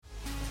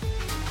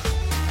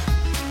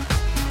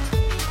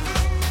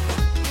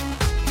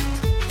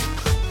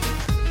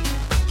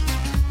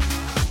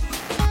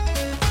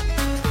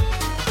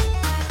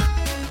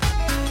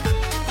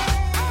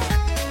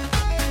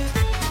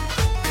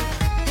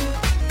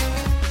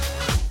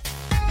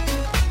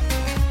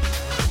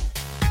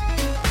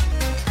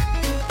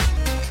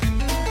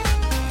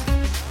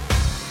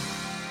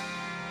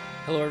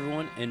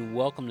and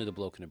welcome to the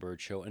Bloke and a Bird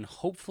Show. And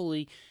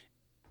hopefully,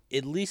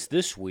 at least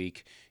this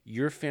week,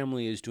 your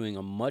family is doing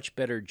a much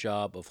better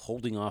job of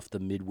holding off the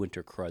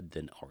midwinter crud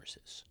than ours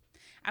is.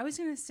 I was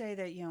going to say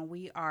that,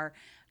 we are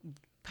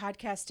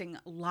podcasting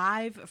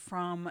live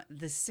from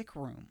the sick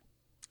room.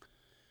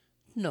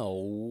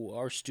 No,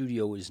 our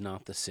studio is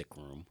not the sick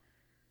room.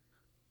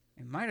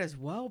 It might as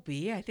well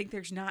be. I think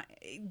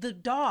the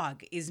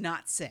dog is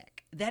not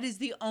sick. That is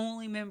the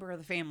only member of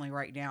the family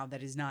right now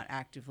that is not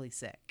actively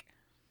sick.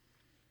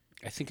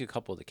 I think a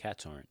couple of the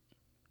cats aren't.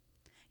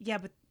 Yeah,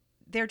 but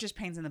they're just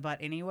pains in the butt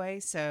anyway,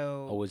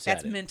 so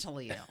that's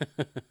mentally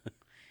ill.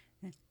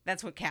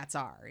 That's what cats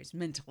are, is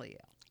mentally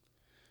ill.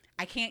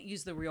 I can't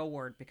use the real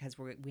word because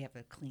we have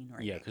a clean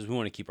right Yeah, because we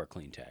want to keep our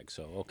clean tag.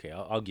 So, okay,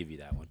 I'll give you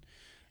that one.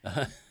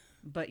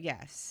 But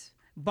yes,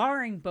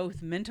 barring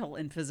both mental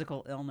and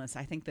physical illness,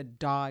 I think the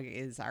dog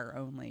is our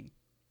only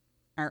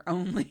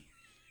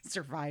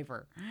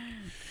survivor.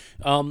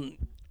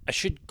 I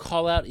should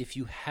call out, if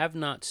you have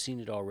not seen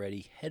it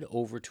already, head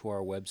over to our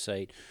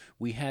website.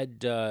 We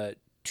had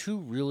two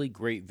really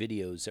great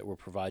videos that were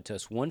provided to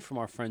us. One from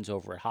our friends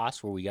over at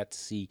Haas, where we got to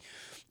see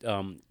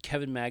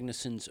Kevin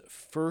Magnussen's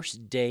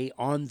first day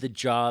on the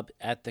job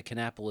at the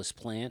Kannapolis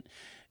plant.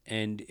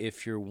 And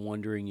if you're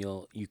wondering,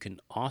 you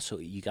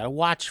got to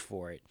watch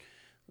for it,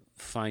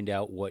 find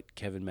out what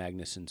Kevin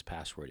Magnussen's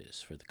password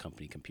is for the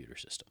company computer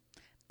system.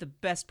 The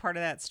best part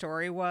of that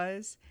story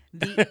was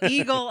the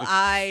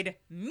eagle-eyed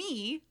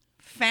me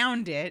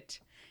found it.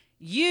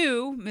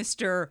 You,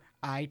 Mr.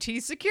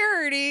 IT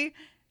Security,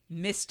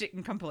 missed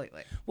it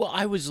completely. Well,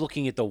 I was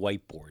looking at the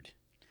whiteboard.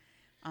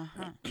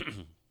 Uh-huh.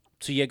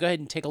 So, yeah, go ahead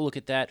and take a look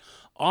at that.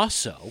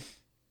 Also,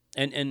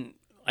 and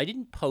I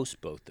didn't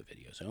post both the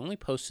videos. I only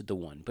posted the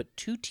one. But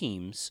two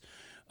teams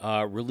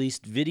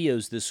released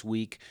videos this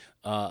week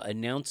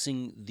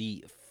announcing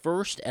the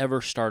first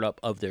ever startup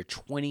of their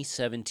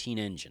 2017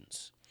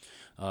 engines.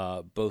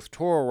 Both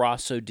Toro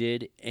Rosso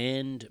did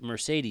and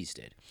Mercedes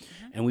did.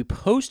 Mm-hmm. And we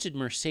posted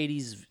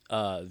Mercedes'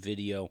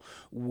 video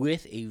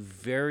with a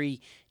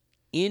very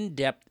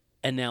in-depth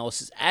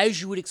analysis,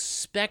 as you would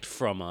expect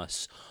from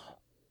us,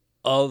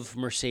 of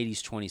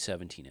Mercedes'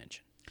 2017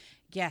 engine.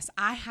 Yes,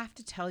 I have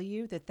to tell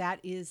you that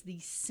is the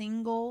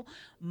single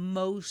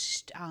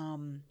most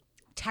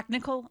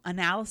technical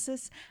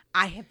analysis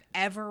I have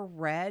ever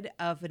read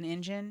of an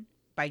engine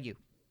by you.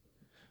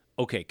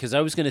 Okay, because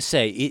I was going to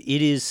say,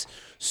 it is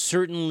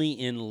certainly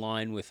in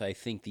line with, I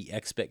think, the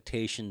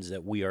expectations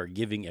that we are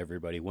giving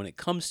everybody when it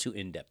comes to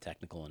in-depth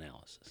technical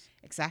analysis.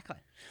 Exactly.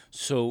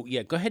 So,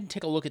 yeah, go ahead and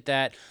take a look at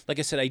that. Like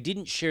I said, I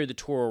didn't share the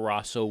Toro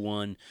Rosso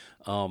one.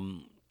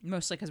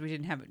 Mostly because we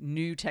didn't have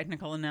new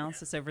technical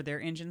analysis over their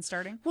engine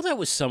starting? Well, that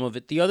was some of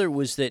it. The other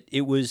was that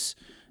it was...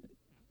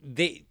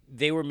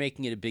 They were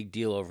making it a big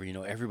deal over,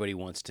 everybody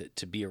wants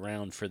to be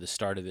around for the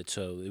start of it.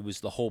 So it was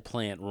the whole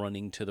plant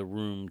running to the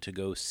room to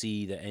go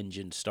see the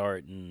engine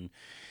start. And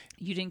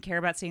you didn't care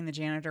about seeing the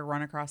janitor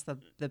run across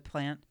the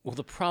plant? Well,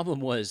 the problem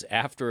was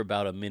after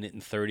about a minute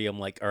and 30, I'm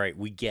like, all right,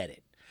 we get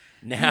it.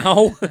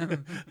 Now,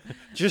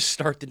 just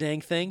start the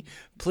dang thing,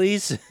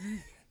 please.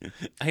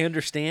 I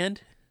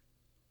understand.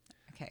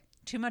 Okay.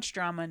 Too much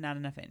drama, not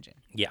enough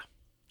engine. Yeah.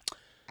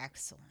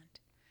 Excellent.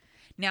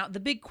 Now, the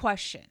big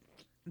question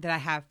that I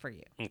have for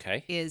you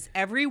is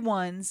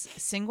everyone's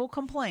single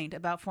complaint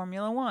about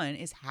Formula One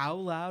is how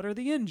loud are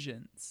the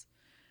engines?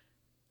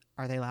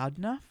 Are they loud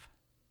enough?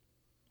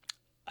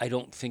 I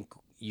don't think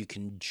you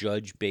can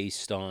judge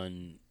based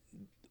on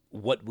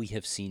what we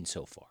have seen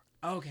so far.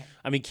 Okay.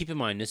 I mean, keep in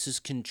mind, this is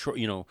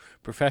control,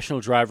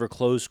 professional driver,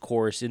 closed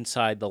course,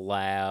 inside the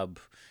lab,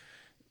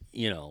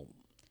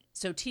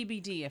 So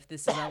TBD if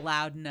this is a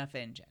loud enough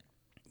engine.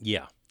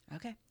 Yeah.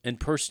 Okay. And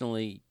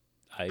personally,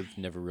 I've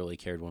never really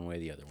cared one way or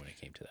the other when it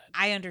came to that.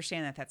 I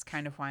understand that. That's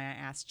kind of why I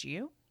asked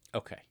you.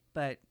 Okay.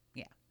 But,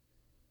 yeah.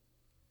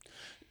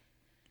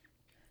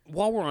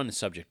 While we're on the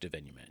subject of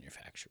engine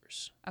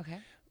manufacturers. Okay.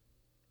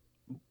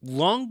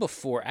 Long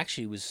before,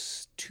 actually it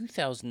was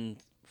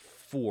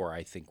 2004,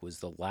 I think, was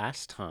the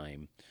last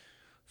time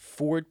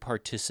Ford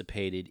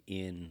participated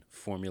in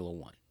Formula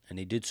One. And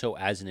they did so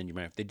as an engine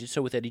manufacturer. They did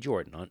so with Eddie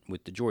Jordan,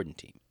 with the Jordan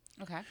team.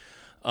 Okay.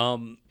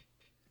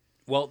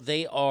 Well,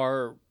 they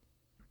are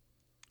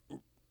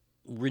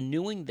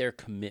renewing their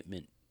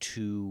commitment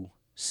to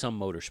some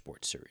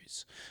motorsport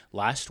series.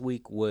 Last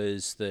week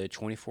was the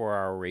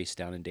 24-hour race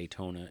down in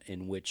Daytona,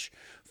 in which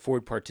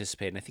Ford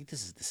participated. And I think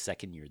this is the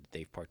second year that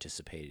they've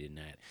participated in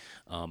that.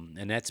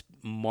 And that's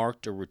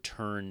marked a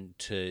return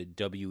to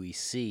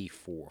WEC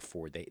for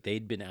Ford.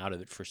 They'd been out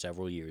of it for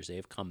several years. They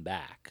have come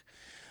back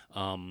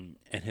and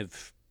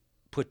have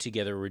put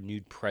together a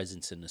renewed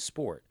presence in the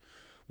sport.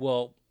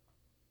 Well,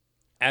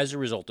 as a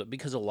result of,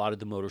 because a lot of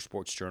the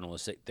motorsports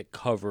journalists that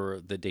cover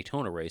the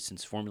Daytona race,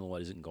 since Formula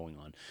One isn't going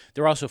on,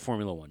 they're also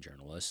Formula One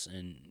journalists,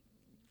 and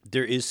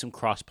there is some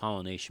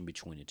cross-pollination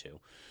between the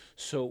two.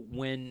 So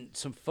when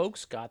some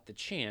folks got the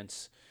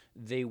chance,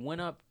 they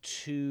went up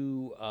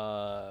to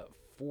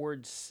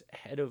Ford's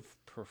head of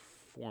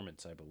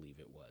performance, I believe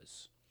it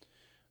was,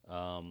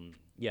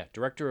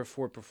 Director of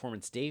Ford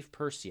Performance, Dave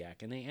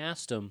Persiak, and they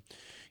asked him,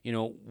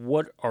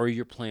 what are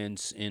your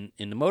plans in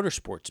the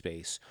motorsport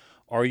space?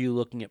 Are you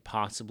looking at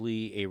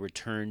possibly a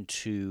return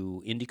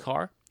to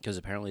IndyCar? Because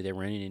apparently they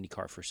ran in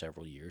IndyCar for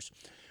several years.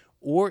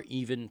 Or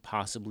even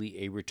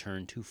possibly a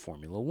return to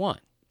Formula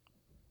One.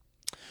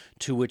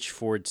 To which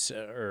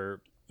Mr.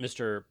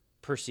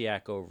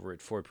 Persiak over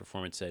at Ford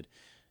Performance said,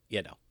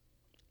 no.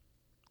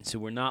 So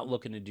we're not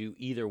looking to do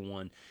either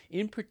one.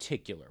 In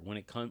particular, when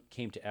it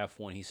came to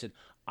F1, he said,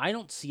 I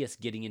don't see us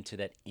getting into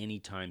that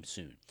anytime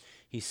soon.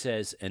 He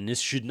says, and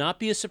this should not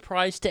be a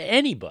surprise to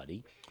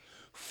anybody,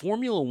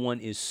 Formula One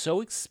is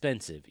so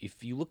expensive.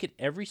 If you look at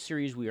every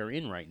series we are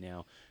in right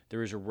now,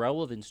 there is a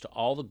relevance to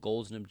all the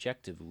goals and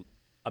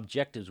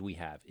objectives we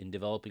have in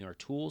developing our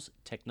tools,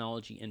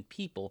 technology, and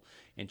people,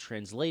 and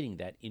translating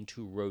that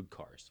into road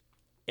cars.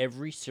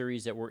 Every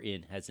series that we're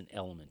in has an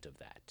element of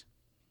that.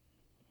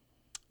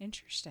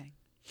 Interesting.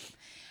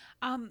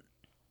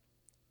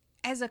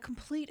 As a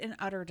complete and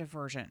utter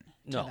diversion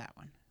to that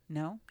one.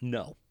 No?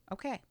 No.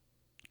 Okay.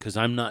 Because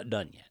I'm not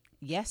done yet.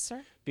 Yes,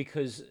 sir.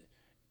 Because,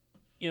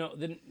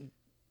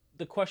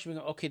 the question,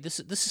 okay, this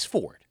is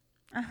Ford.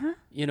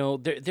 Uh-huh.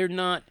 They're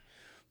not.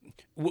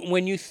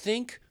 When you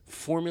think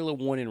Formula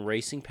One and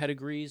racing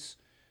pedigrees,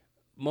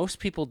 most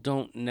people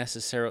don't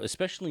necessarily,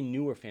 especially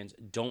newer fans,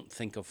 don't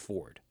think of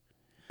Ford.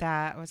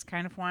 That was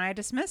kind of why I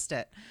dismissed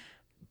it.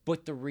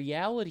 But the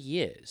reality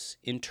is,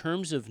 in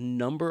terms of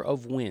number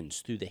of wins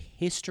through the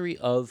history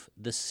of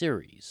the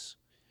series,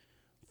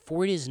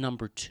 Ford is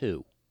number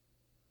 2.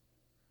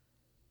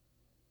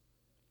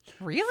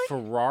 Really?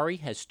 Ferrari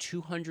has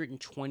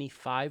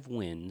 225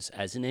 wins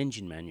as an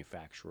engine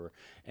manufacturer,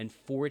 and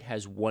Ford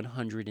has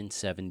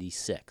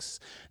 176.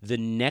 The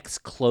next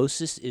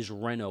closest is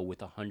Renault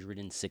with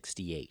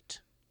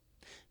 168.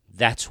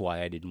 That's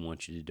why I didn't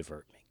want you to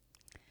divert me.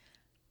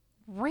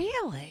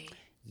 Really?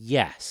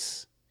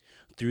 Yes.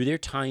 Through their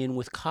tie-in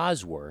with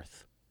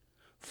Cosworth,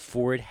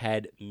 Ford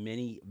had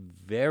many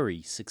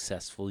very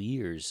successful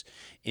years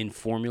in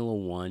Formula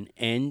One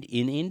and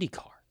in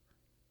IndyCar.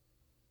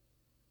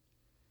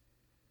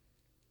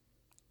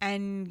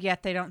 And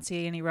yet they don't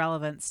see any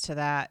relevance to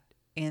that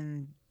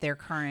in their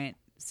current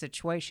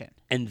situation.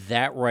 And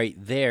that right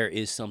there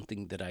is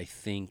something that I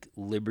think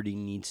Liberty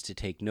needs to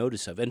take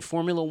notice of, and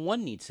Formula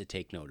One needs to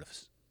take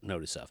notice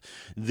of.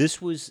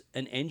 This was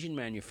an engine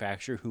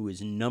manufacturer who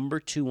is number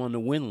 2 on the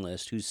win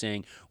list who's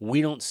saying,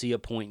 we don't see a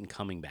point in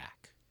coming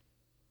back.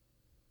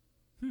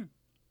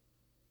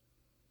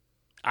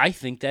 I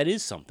think that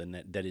is something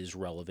that is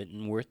relevant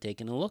and worth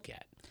taking a look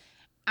at.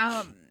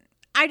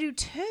 I do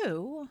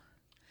too.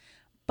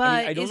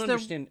 But I don't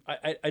understand.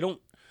 I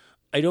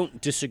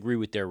don't disagree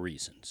with their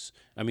reasons.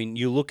 I mean,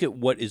 you look at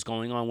what is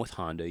going on with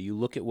Honda. You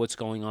look at what's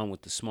going on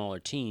with the smaller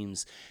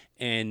teams.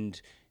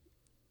 And,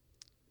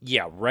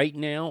 yeah, right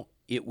now,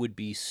 it would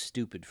be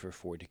stupid for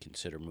Ford to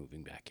consider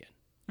moving back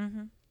in.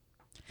 Mm-hmm.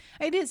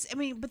 It is. I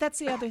mean, but that's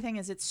the other thing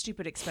is it's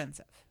stupid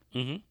expensive.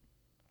 Mm-hmm.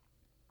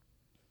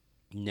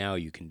 Now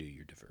you can do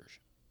your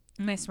diversion.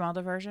 My small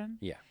diversion?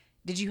 Yeah.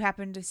 Did you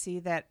happen to see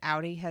that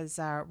Audi has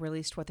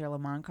released what their Le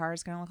Mans car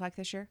is going to look like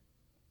this year?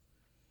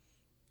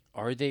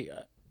 Are they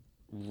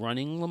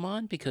running Le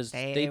Mans? Because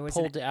they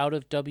pulled out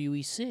of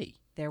WEC.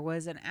 There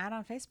was an ad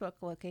on Facebook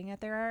looking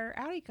at their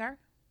Audi car.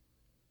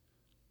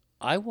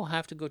 I will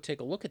have to go take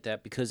a look at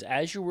that because,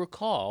 as you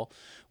recall,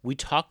 we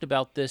talked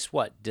about this,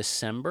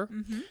 December?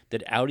 Mm-hmm.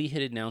 That Audi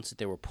had announced that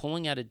they were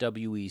pulling out of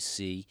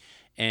WEC,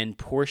 and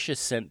Porsche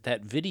sent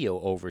that video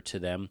over to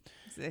them,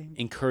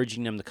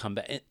 encouraging them to come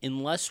back.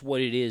 Unless what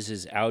it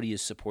is Audi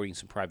is supporting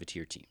some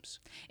privateer teams.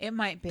 It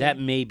might be. That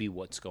may be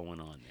what's going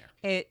on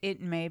there.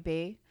 It may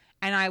be.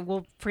 And I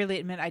will freely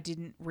admit I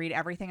didn't read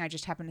everything. I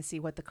just happened to see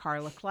what the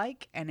car looked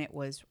like, and it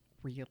was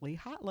really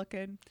hot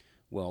looking.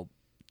 Well,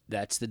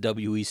 that's the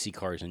WEC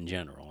cars in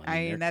general. I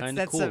mean, they're kind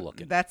of cool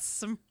looking.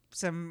 That's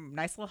some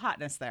nice little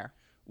hotness there.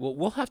 Well,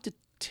 we'll have to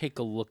take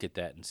a look at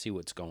that and see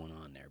what's going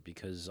on there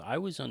because I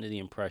was under the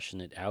impression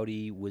that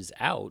Audi was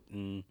out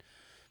and,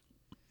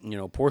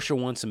 Porsche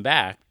wants them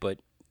back, but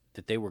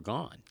that they were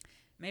gone.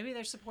 Maybe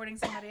they're supporting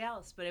somebody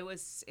else, but it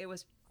was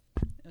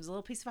a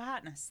little piece of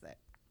hotness that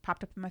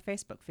popped up in my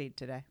Facebook feed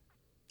today.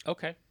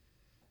 Okay.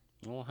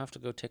 Well, we'll have to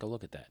go take a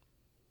look at that.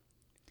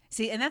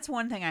 See, and that's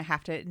one thing I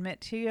have to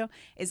admit to you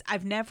is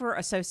I've never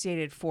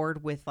associated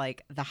Ford with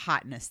like the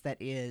hotness that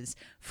is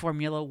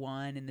Formula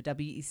One and the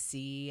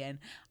WEC and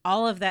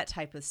all of that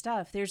type of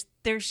stuff.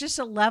 There's just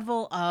a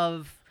level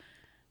of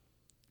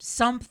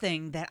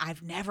something that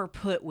I've never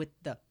put with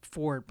the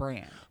Ford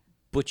brand.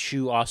 But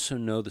you also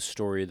know the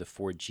story of the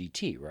Ford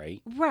GT,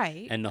 right?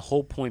 Right. And the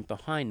whole point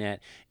behind that,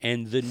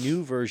 and the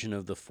new version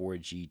of the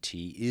Ford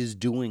GT is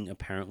doing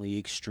apparently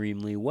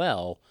extremely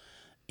well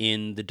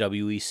in the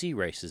WEC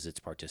races it's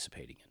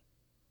participating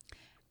in.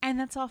 And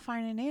that's all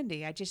fine and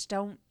dandy. I just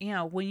don't,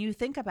 when you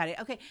think about it.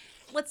 Okay,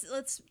 let's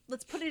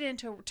put it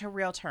into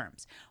real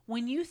terms.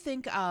 When you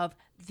think of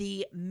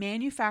the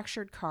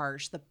manufactured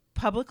cars, the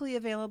publicly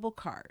available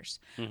cars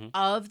Mm-hmm.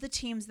 of the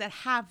teams that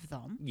have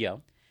them. Yeah.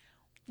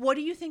 what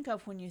do you think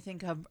of when you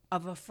think of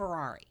a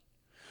Ferrari?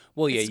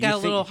 Well, yeah, It's got a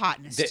little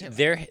hotness to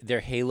it. Their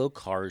halo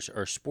cars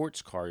are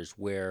sports cars,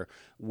 where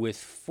with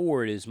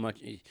Ford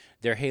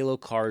their halo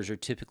cars are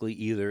typically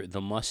either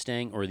the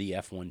Mustang or the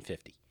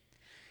F-150.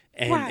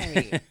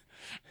 Right.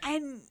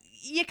 And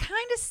you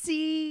kind of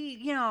see,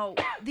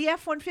 the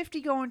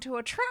F-150 going to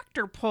a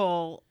tractor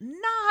pull,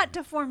 not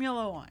to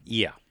Formula One.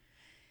 Yeah.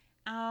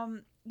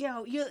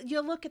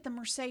 You look at the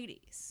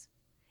Mercedes.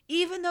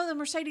 Even though the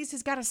Mercedes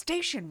has got a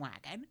station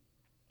wagon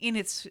in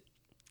its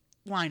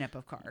lineup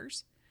of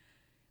cars,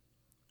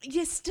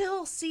 you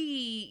still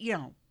see,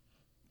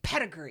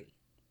 pedigree.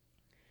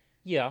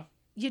 Yeah.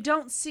 You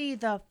don't see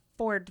the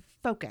Ford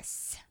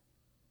Focus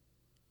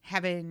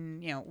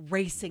having,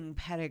 racing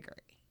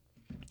pedigree.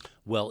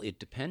 Well, it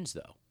depends,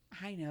 though.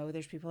 I know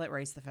there's people that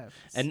race the Focus.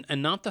 And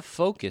not the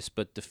Focus,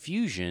 but the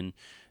Fusion,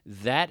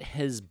 that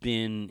has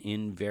been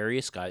in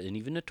various guides, and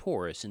even the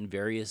Taurus in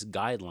various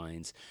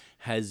guidelines,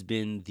 has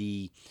been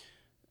the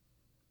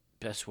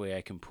best way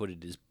I can put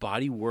it is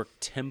bodywork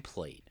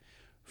template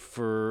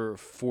for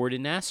Ford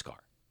and NASCAR.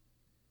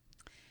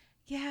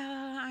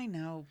 Yeah, I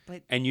know,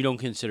 but... And you don't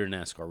consider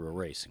NASCAR real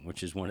racing,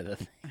 which is one of the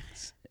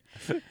things.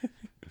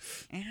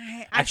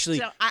 I'm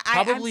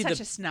such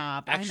a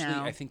snob. Actually, I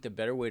know. I think the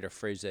better way to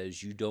phrase that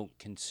is you don't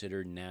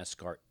consider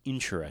NASCAR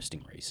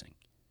interesting racing.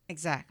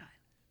 Exactly.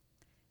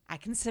 I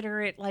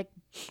consider it like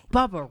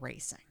Bubba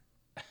racing.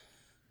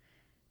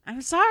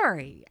 I'm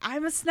sorry.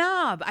 I'm a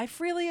snob. I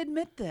freely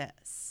admit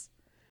this.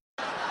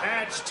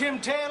 That's Tim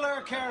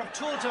Taylor, care of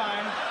Tool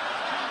Time.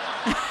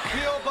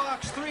 P.O.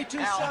 Box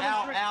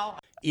 327.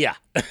 Yeah.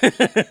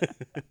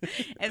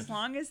 As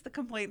long as the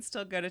complaints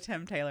still go to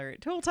Tim Taylor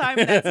at Tool Time,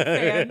 that's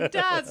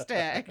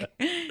fantastic.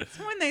 It's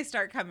when they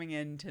start coming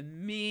in to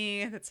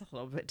me, that's a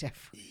little bit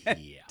different.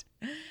 Yeah.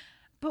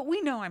 But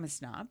we know I'm a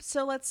snob,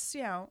 so let's,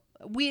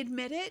 we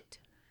admit it.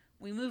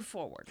 We move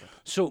forward.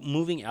 So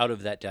moving out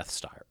of that death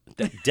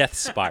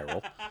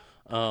spiral,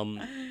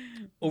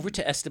 over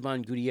to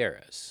Esteban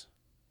Gutierrez,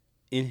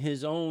 in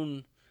his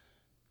own,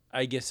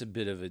 I guess, a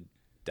bit of a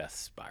death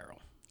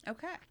spiral.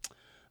 Okay.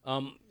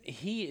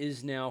 He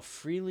is now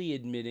freely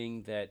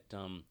admitting that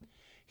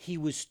he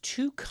was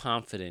too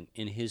confident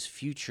in his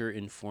future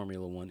in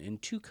Formula One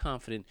and too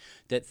confident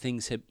that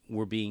things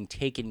were being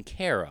taken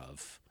care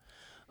of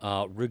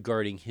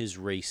regarding his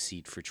race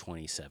seat for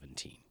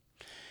 2017.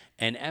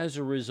 And as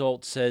a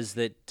result says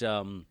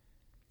that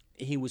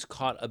he was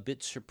caught a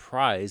bit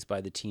surprised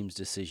by the team's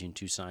decision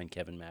to sign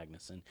Kevin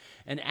Magnussen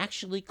and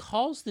actually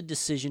calls the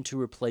decision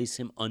to replace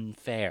him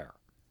unfair.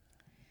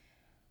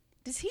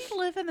 Does he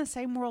live in the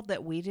same world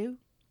that we do?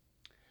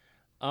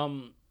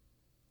 I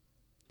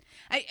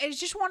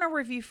just want to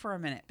review for a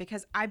minute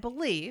because I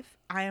believe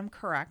I am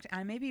correct.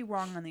 I may be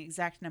wrong on the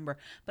exact number,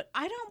 but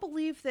I don't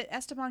believe that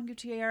Esteban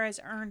Gutierrez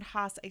earned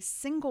Haas a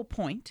single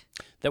point.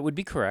 That would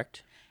be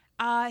correct.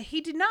 He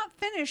did not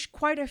finish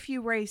quite a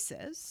few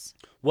races.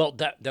 Well,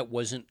 that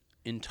wasn't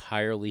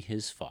entirely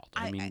his fault.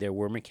 I mean, there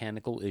were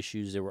mechanical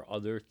issues. There were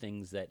other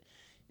things that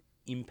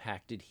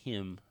impacted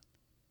him.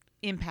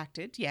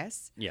 Impacted,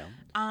 yes. Yeah.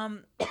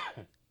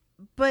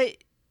 But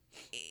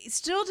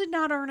still did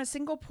not earn a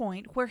single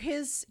point, where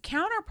his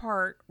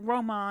counterpart,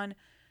 Roman,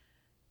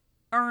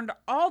 earned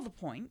all the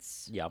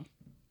points. Yeah.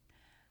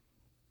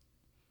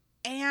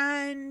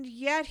 And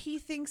yet he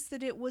thinks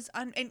that it was...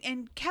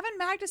 and Kevin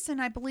Magnussen,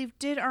 I believe,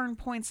 did earn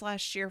points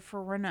last year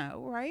for Renault,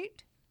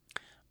 right?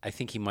 I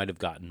think he might have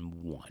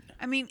gotten one.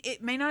 I mean,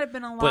 it may not have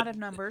been a lot of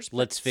numbers, but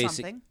let's face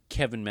something. it,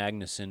 Kevin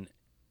Magnussen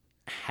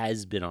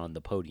has been on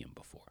the podium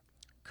before.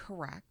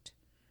 Correct.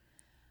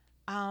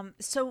 And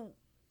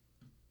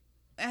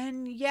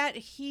yet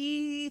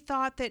he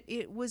thought that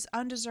it was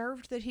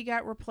undeserved that he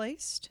got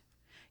replaced.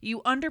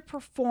 You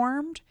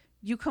underperformed,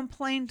 you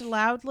complained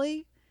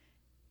loudly,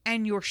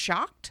 and you're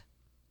shocked?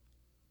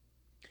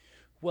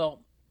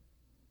 Well,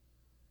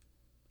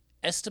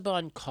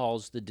 Esteban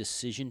calls the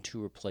decision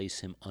to replace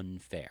him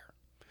unfair.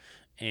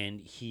 And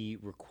he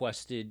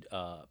requested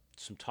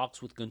some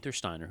talks with Gunther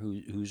Steiner,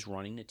 who's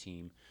running the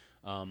team,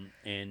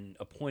 and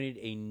appointed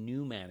a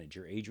new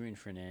manager, Adrian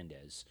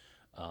Fernandez,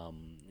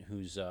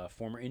 who's a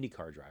former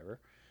IndyCar driver,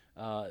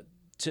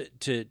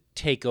 to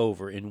take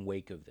over in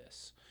wake of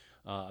this.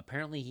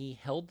 Apparently, he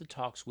held the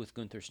talks with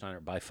Gunther Steiner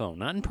by phone,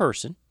 not in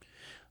person.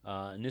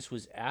 And this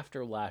was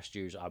after last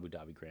year's Abu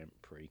Dhabi Grand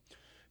Prix.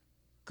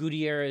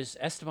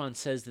 Esteban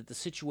says that the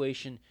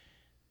situation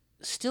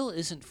still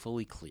isn't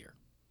fully clear.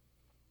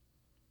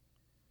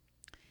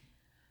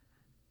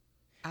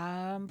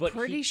 I'm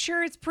pretty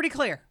sure it's pretty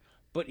clear.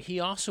 But he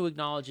also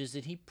acknowledges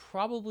that he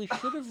probably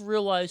should have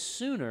realized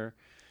sooner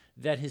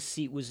that his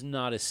seat was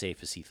not as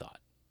safe as he thought.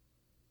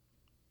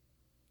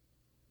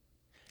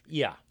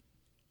 Yeah.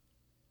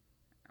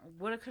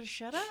 Woulda, coulda,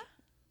 shoulda?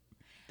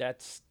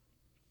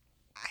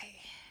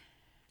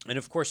 And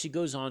of course, he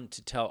goes on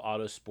to tell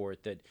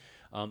Autosport that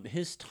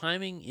his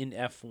timing in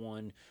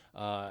F1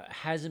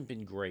 hasn't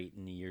been great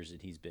in the years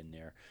that he's been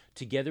there.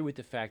 Together with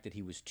the fact that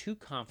he was too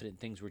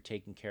confident things were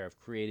taken care of,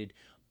 created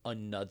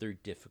another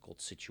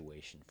difficult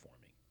situation for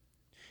me.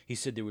 He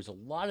said there was a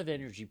lot of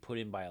energy put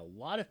in by a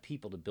lot of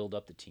people to build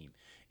up the team.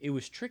 It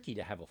was tricky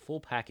to have a full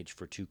package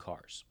for 2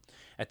 cars.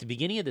 At the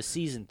beginning of the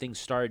season, things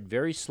started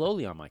very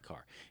slowly on my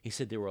car. He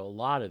said there were a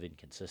lot of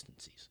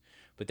inconsistencies.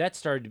 But that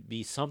started to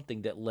be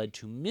something that led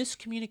to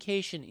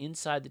miscommunication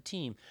inside the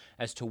team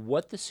as to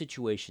what the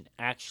situation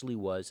actually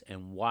was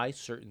and why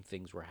certain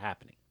things were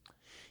happening.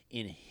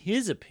 In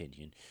his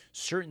opinion,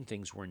 certain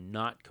things were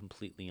not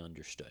completely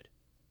understood.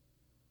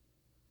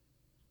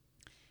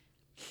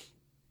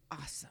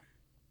 Awesome.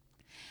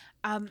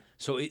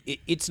 So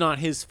it's not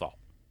his fault.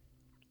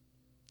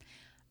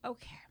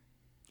 Okay.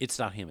 It's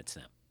not him, it's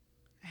them.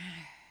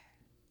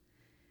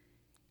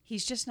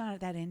 He's just not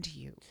that into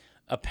you.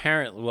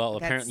 Apparently,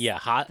 yeah.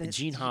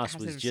 Gene Haas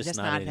was just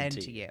not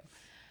into you.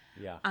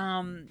 Yeah.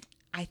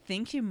 I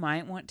think you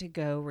might want to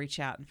go reach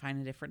out and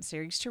find a different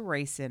series to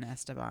race in,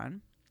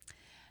 Esteban.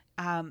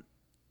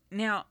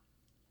 Now,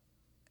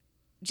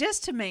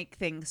 just to make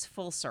things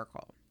full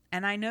circle,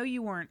 and I know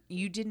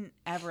you didn't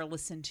ever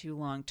listen to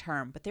Long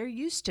Term, but there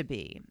used to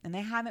be, and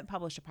they haven't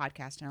published a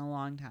podcast in a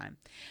long time,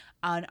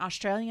 an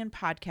Australian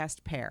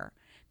podcast pair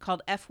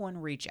called F1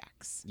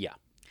 Rejects. Yeah.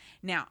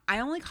 Now, I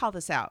only call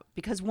this out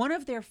because one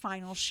of their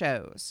final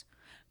shows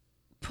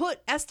put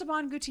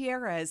Esteban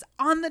Gutierrez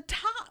on the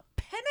top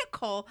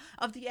pinnacle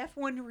of the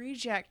F1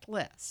 Reject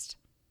list.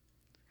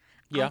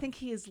 Yeah. I think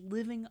he is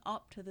living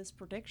up to this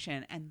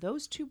prediction, and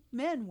those 2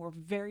 men were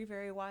very,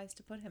 very wise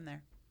to put him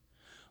there.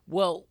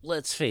 Well,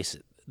 let's face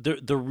it.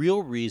 The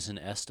real reason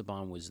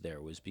Esteban was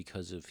there was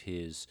because of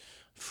his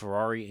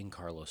Ferrari and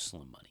Carlos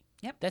Slim money.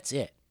 Yep. That's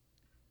it.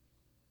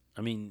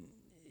 I mean,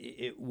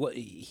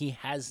 he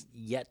has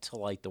yet to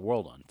light the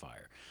world on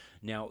fire.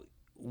 Now,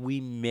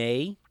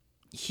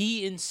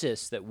 he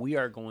insists that we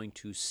are going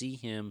to see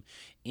him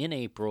in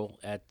April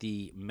at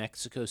the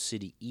Mexico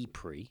City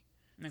E-Prix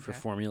for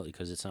Formula E,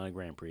 because it's not a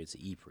Grand Prix, it's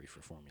an E-Prix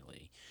for Formula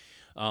E.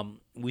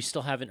 We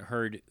still haven't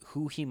heard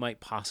who he might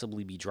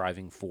possibly be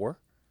driving for.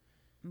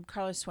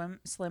 Carlos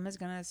Slim is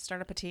going to start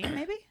up a team,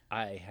 maybe?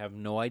 I have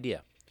no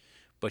idea.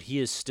 But he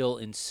is still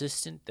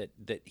insistent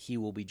that he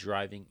will be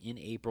driving in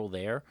April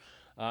there.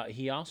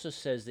 He also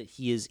says that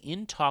he is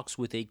in talks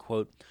with a,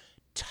 quote,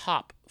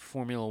 top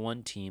Formula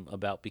One team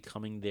about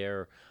becoming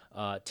their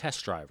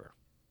test driver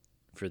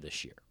for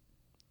this year.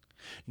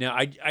 Now,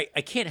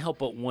 I can't help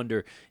but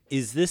wonder,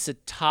 is this a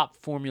top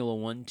Formula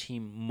One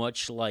team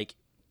much like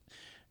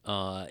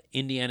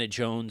Indiana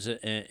Jones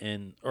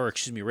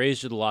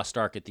Raiders of the Lost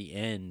Ark at the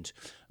end,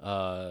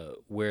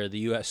 where the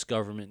U.S.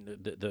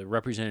 government, the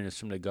representatives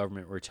from the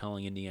government were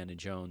telling Indiana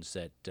Jones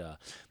that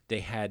they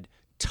had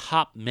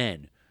top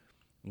men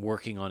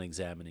working on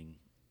examining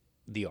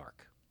the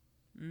Ark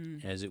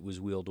as it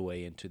was wheeled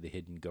away into the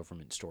hidden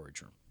government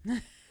storage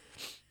room.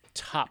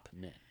 Top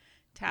men.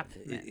 Top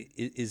men.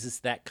 Is this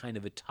that kind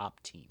of a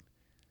top team?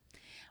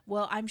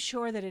 Well, I'm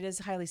sure that it is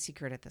highly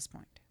secret at this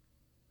point.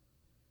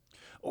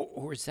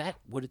 Or is that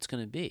what it's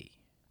going to be?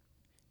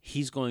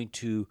 He's going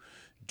to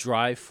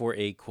drive for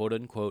a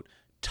quote-unquote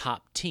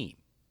top team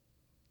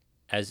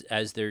as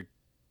their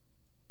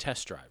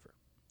test driver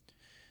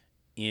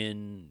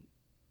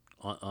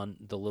on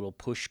the little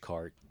push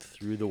cart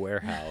through the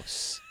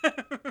warehouse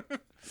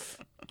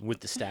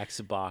with the stacks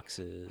of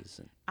boxes.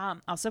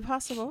 Also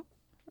possible.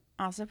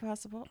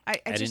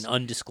 At an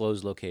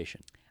undisclosed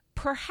location.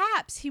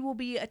 Perhaps he will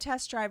be a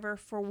test driver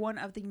for one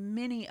of the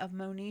many of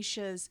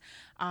Monisha's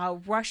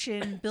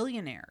Russian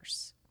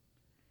billionaires.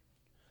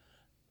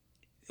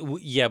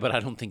 Yeah, but I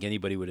don't think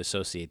anybody would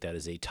associate that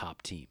as a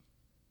top team.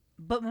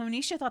 But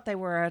Monisha thought they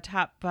were a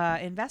top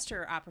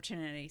investor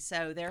opportunity,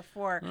 so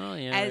therefore,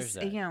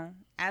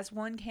 as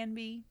one can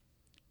be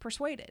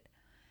persuaded.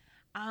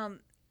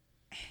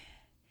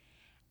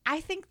 I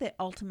think that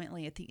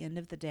ultimately, at the end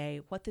of the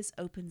day, what this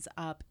opens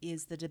up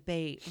is the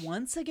debate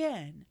once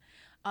again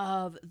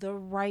of the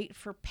right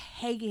for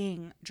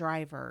paying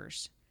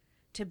drivers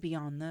to be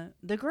on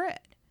the grid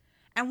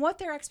and what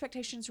their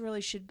expectations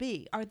really should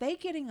be. Are they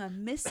getting a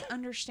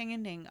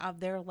misunderstanding of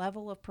their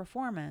level of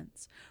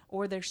performance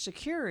or their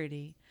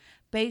security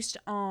based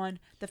on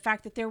the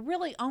fact that they're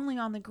really only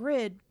on the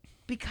grid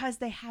because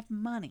they have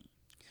money?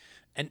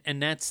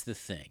 And that's the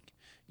thing.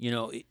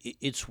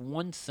 It's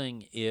one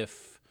thing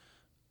if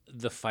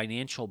the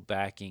financial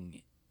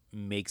backing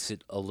makes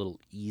it a little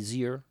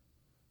easier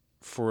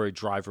for a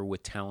driver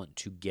with talent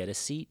to get a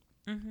seat,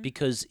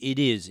 because it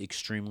is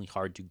extremely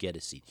hard to get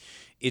a seat.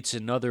 It's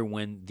another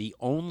when the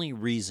only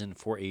reason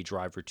for a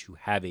driver to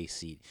have a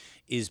seat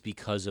is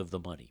because of the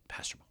money.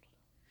 Pastor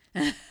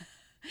Mulder.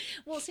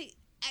 Well, see,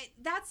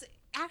 that's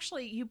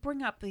actually, you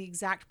bring up the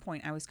exact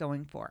point I was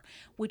going for,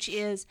 which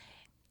is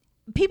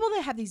people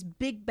that have these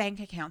big bank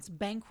accounts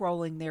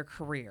bankrolling their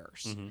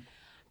careers.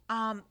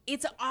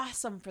 It's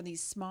awesome for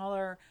these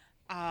smaller,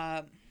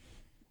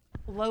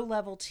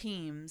 low-level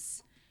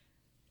teams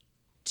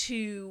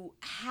to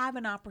have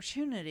an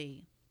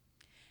opportunity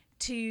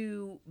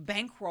to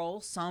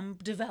bankroll some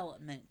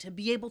development, to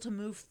be able to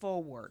move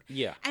forward.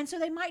 Yeah. And so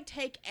they might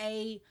take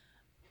a,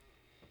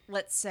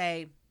 let's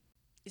say,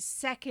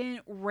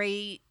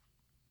 second-rate,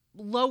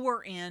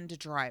 lower-end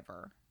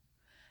driver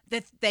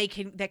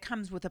that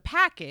comes with a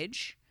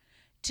package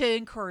to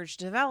encourage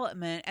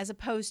development, as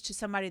opposed to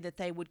somebody that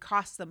they would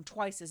cost them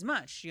twice as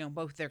much,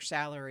 both their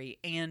salary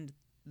and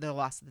the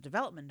loss of the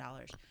development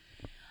dollars.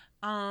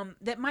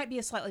 That might be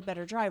a slightly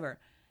better driver.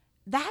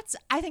 That's,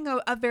 I think,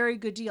 a very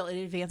good deal. It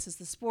advances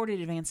the sport. It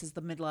advances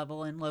the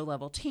mid-level and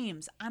low-level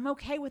teams. I'm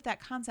okay with that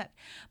concept.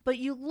 But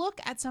you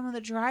look at some of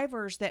the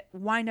drivers that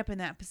wind up in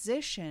that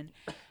position,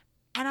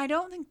 and I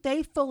don't think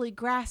they fully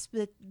grasp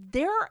that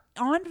they're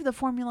on the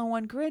Formula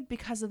One grid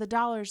because of the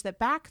dollars that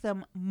back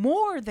them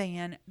more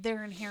than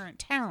their inherent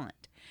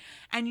talent.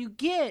 And you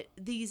get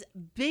these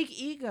big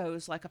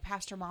egos like a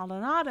Pastor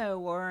Maldonado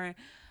or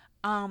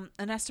an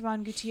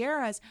Esteban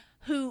Gutierrez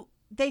who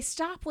they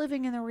stop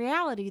living in the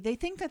reality. They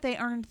think that they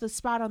earned the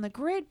spot on the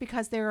grid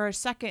because they're a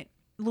second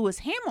Lewis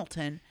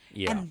Hamilton,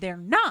 and they're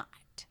not.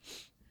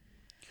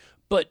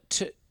 But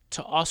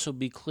to also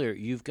be clear,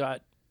 you've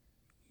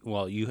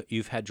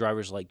had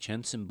drivers like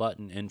Jenson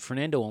Button and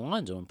Fernando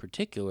Alonso in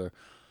particular,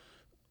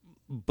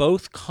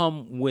 both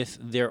come with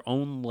their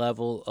own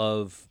level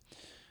of.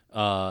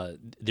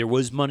 There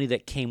was money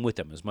that came with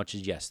them, as much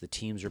as yes, the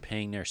teams are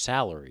paying their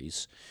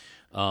salaries,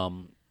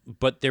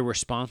 but there were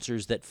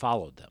sponsors that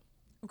followed them.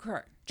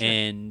 Correct.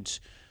 And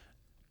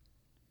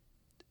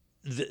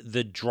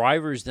the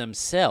drivers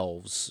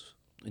themselves,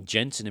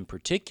 Jensen in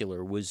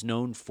particular, was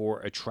known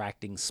for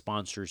attracting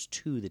sponsors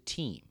to the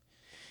team,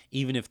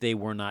 even if they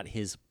were not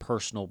his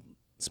personal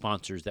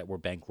sponsors that were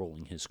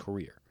bankrolling his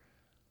career.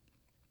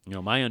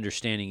 My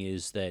understanding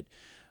is that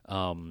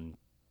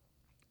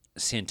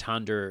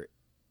Santander,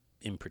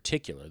 in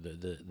particular,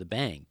 the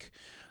bank,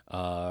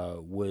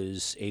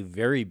 was a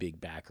very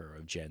big backer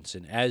of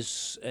Jensen,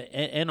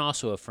 and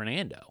also of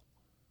Fernando.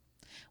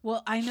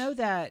 Well, I know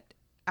that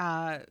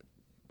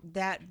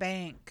that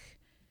bank,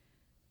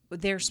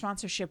 their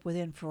sponsorship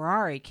within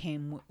Ferrari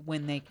came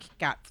when they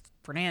got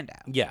Fernando.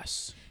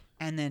 Yes.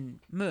 And then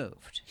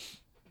moved.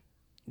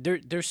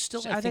 There's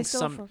still, I think,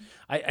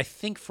 I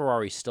think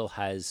Ferrari still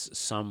has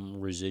some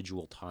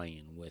residual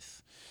tie-in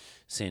with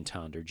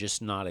Santander,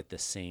 just not at the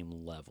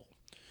same level.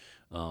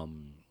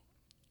 And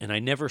I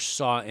never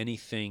saw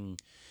anything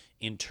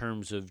in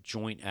terms of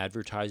joint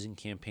advertising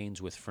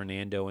campaigns with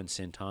Fernando and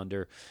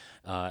Santander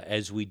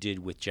as we did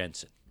with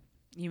Jensen.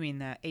 You mean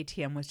the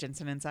ATM with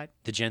Jensen inside?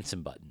 The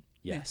Jensen button,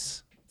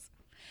 yes.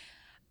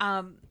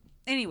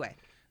 Anyway,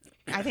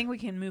 I think we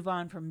can move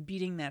on from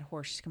beating that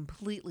horse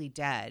completely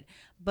dead.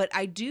 But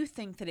I do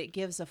think that it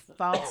gives a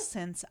false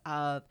sense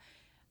of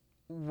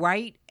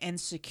right and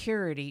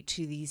security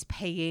to these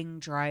paying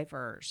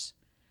drivers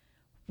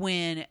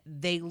when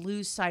they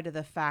lose sight of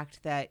the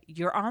fact that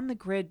you're on the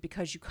grid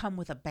because you come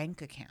with a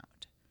bank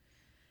account,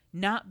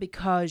 not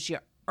because you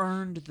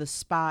earned the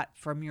spot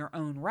from your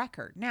own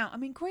record. Now, I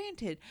mean,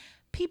 granted,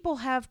 people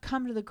have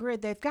come to the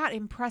grid. They've got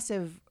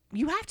impressive.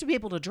 You have to be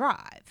able to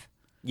drive.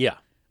 Yeah.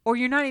 Or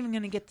you're not even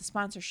going to get the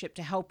sponsorship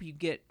to help you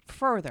get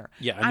further.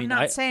 Yeah, I'm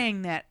not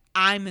saying that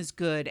I'm as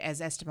good as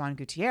Esteban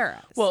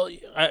Gutierrez. Well,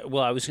 I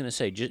was going to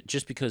say,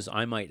 just because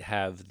I might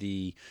have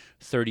the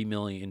 $30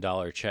 million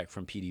check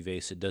from PD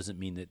Vesa doesn't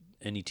mean that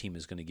any team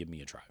is going to give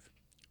me a drive.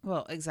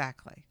 Well,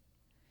 exactly.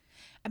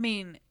 I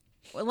mean,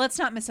 let's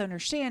not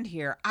misunderstand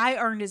here. I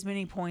earned as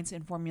many points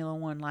in Formula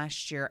One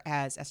last year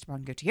as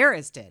Esteban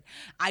Gutierrez did.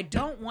 I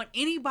don't want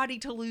anybody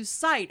to lose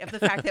sight of the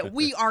fact that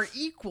we are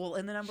equal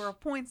in the number of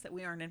points that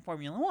we earned in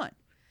Formula One.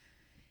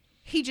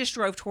 He just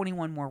drove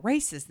 21 more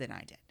races than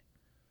I did.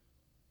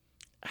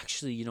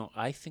 Actually,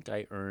 I think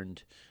I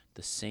earned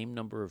the same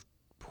number of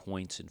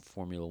points in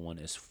Formula One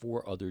as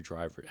 4 other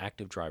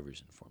active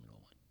drivers in Formula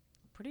One.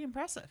 Pretty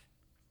impressive.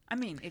 I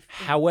mean,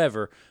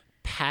 however,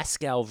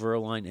 Pascal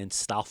Wehrlein and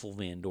Stoffel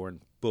Van Dorn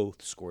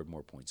both scored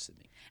more points than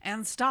me.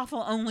 And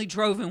Stoffel only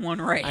drove in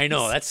one race. I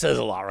know, that says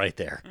a lot right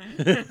there.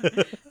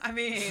 I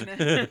mean,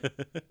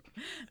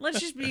 let's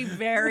just be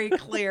very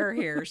clear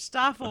here.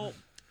 Stoffel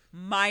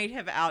might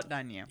have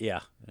outdone you.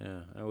 Yeah,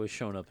 I was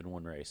showing up in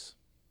one race.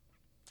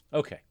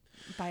 Okay.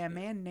 By a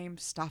man named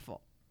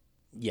Stoffel.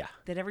 Yeah.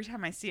 That every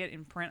time I see it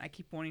in print, I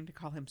keep wanting to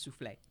call him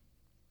Soufflé.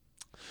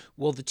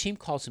 Well, the team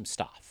calls him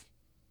Stoff.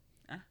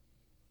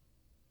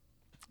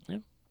 Yeah,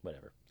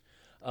 whatever.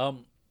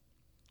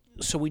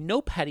 So we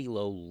know Paddy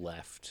Lowe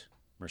left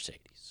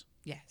Mercedes.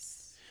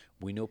 Yes.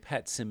 We know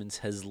Pat Simmons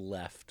has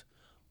left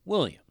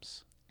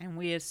Williams. And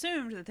we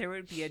assumed that there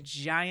would be a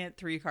giant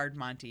 3-card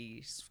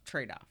Monty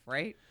trade-off,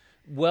 right?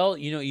 Well,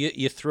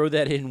 you throw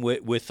that in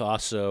with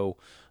also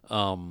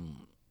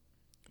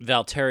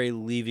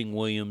Valtteri leaving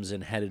Williams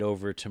and headed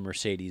over to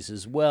Mercedes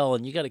as well,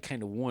 and you got to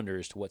kind of wonder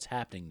as to what's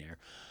happening there.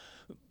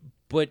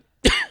 But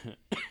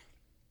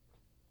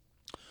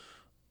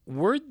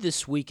word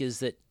this week is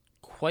that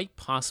quite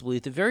possibly,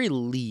 at the very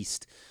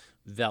least,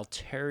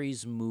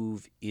 Valtteri's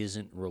move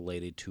isn't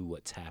related to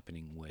what's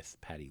happening with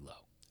Paddy Lowe.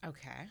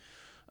 Okay.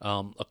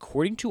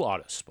 According to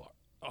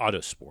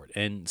Autosport,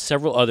 and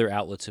several other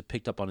outlets have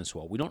picked up on as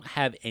well, we don't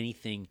have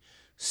anything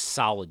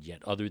solid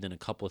yet, other than a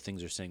couple of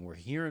things are saying we're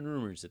hearing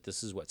rumors that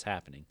this is what's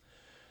happening.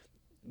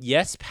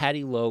 yes,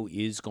 Paddy Lowe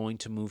is going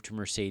to move to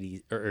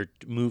Mercedes or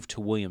move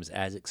to Williams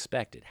as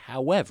expected.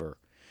 However,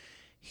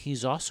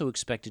 he's also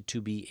expected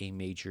to be a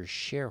major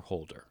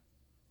shareholder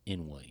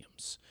in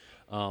Williams.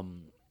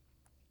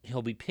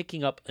 He'll be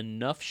picking up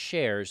enough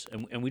shares,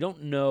 and we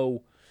don't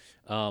know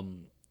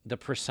the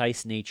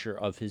precise nature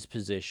of his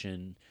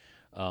position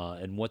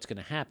and what's going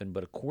to happen,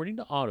 but according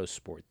to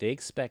Autosport, they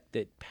expect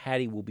that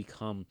Paddy will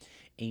become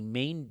a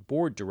main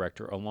board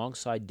director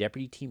alongside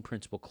Deputy Team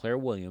Principal Claire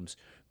Williams,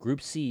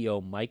 Group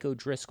CEO Mike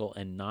O'Driscoll,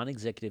 and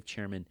non-executive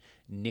chairman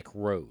Nick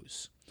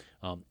Rose.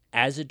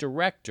 As a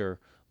director,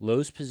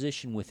 Lowe's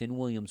position within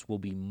Williams will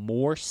be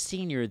more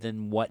senior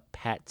than what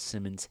Pat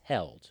Simmons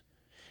held,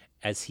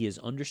 as he is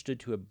understood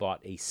to have bought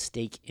a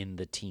stake in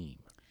the team.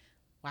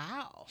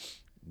 Wow.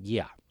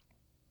 Yeah.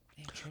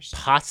 Interesting.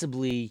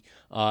 Possibly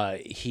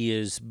he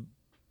is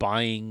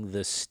buying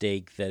the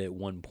stake that at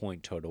one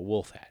point Toto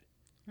Wolff had.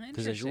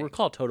 Because as you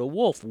recall, Toto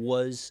Wolff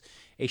was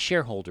a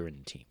shareholder in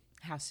the team.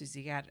 How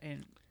Susie got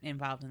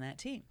involved in that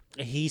team?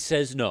 He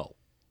says no.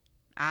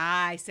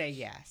 I say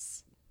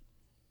yes.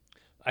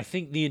 I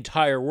think the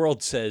entire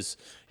world says,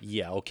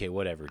 yeah, okay,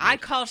 whatever, dude. I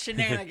call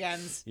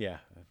shenanigans. Yeah.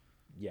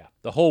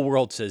 The whole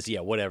world says, yeah,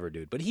 whatever,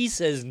 dude. But he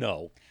says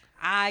no.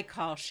 I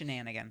call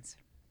shenanigans.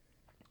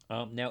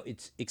 Now,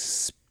 it's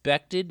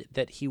expected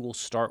that he will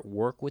start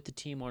work with the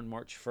team on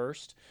March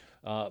 1st,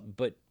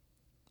 but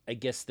I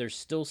guess there's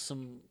still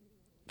some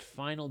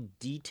final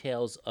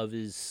details of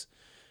his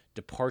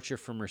departure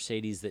from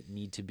Mercedes that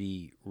need to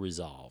be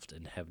resolved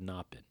and have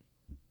not been.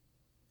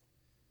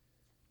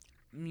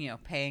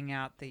 Paying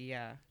out the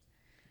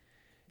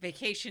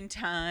vacation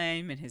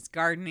time and his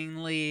gardening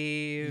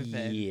leave.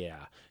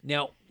 Yeah.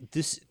 Now,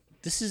 this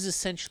is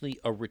essentially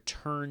a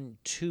return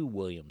to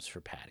Williams for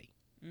Paddy.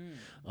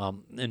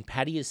 And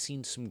Paddy has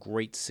seen some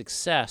great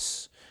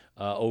success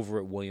over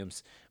at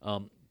Williams.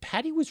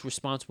 Paddy was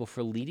responsible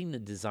for leading the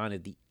design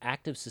of the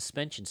active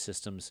suspension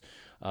systems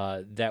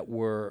that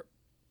were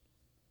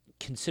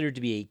considered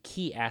to be a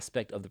key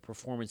aspect of the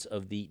performance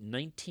of the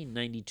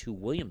 1992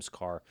 Williams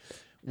car,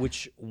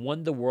 which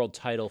won the world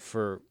title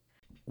for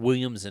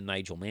Williams and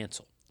Nigel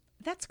Mansell.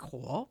 That's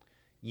cool.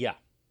 Yeah.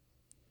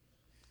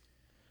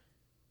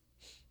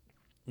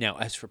 Now,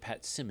 as for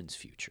Pat Simmons'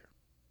 future,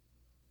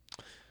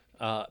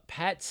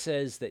 Pat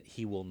says that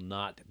he will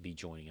not be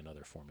joining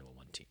another Formula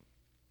One team.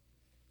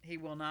 He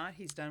will not?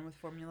 He's done with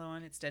Formula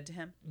One? It's dead to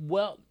him?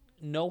 Well,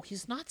 no,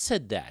 he's not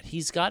said that.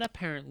 He's got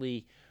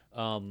apparently,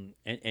 and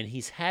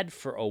he's had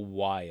for a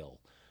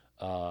while,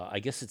 I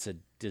guess it's a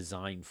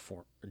design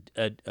firm,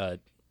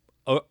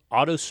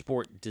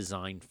 Autosport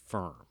design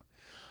firm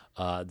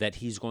that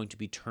he's going to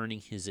be turning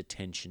his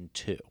attention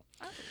to.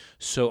 Oh.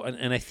 So,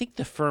 and I think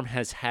the firm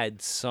has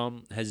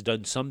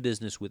done some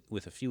business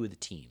with a few of the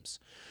teams.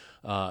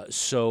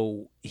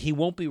 So he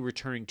won't be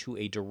returning to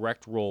a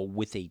direct role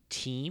with a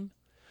team,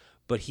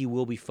 but he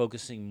will be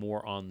focusing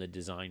more on the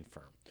design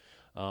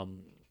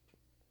firm.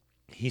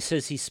 He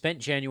says he spent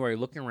January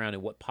looking around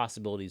at what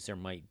possibilities there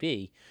might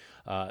be.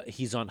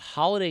 He's on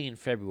holiday in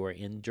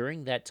February, and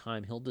during that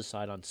time, he'll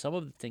decide on some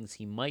of the things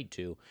he might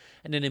do,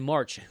 and then in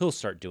March, he'll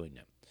start doing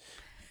them.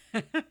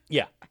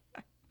 Yeah.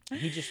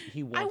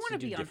 He wants I want to to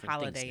do be on different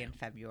holiday things in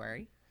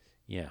February.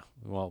 Yeah.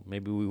 Well,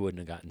 maybe we wouldn't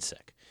have gotten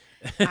sick.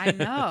 I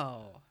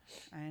know.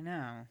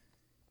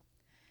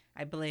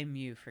 I blame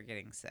you for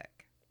getting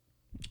sick.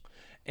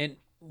 And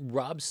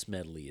Rob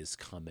Smedley has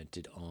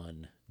commented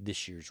on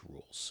this year's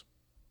rules.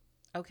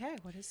 Okay,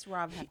 what does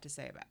Rob have to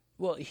say about it?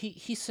 Well,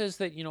 he says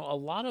that, a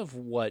lot of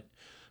what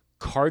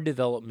car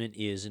development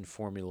is in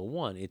Formula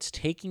One, it's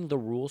taking the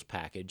rules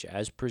package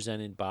as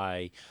presented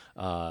by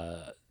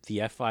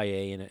the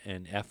FIA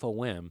and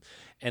FOM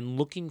and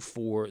looking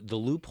for the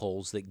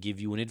loopholes that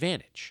give you an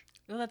advantage.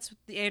 Well, that's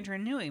the Andrew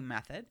Newey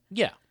method.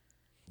 Yeah.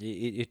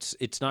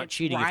 It's not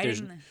cheating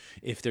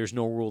if there's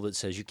no rule that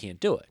says you can't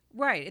do it.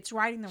 Right. It's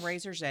riding the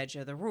razor's edge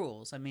of the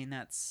rules. I mean,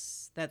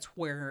 that's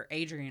where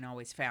Adrian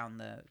always found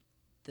the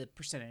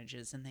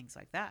percentages and things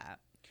like that.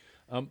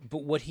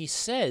 But what he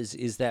says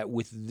is that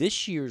with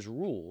this year's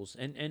rules,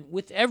 and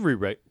with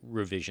every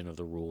revision of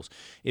the rules,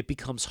 it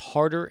becomes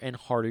harder and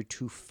harder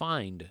to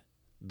find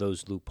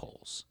those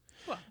loopholes.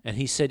 Well, and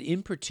he said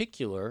in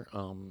particular,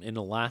 in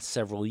the last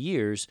several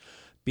years,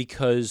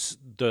 because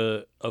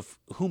of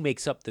who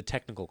makes up the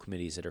technical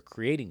committees that are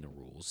creating the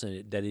rules,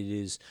 and that it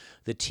is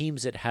the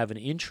teams that have an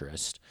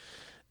interest,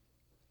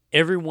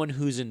 everyone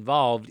who's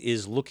involved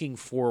is looking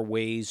for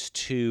ways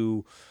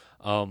to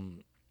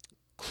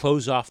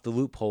close off the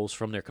loopholes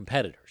from their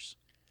competitors.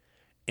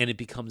 And it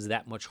becomes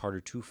that much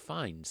harder to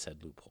find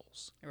said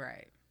loopholes.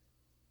 Right.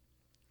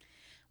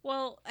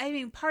 Well, I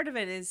mean, part of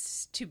it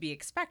is to be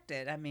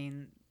expected. I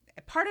mean,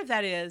 part of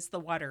that is the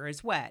water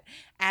is wet.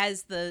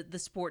 As the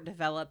sport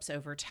develops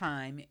over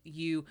time,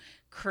 you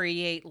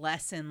create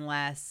less and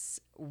less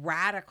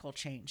radical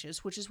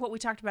changes, which is what we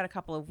talked about a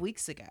couple of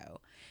weeks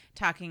ago,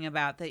 talking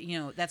about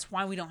that, that's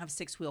why we don't have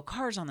 6-wheel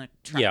cars on the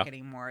track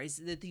anymore, is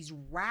that these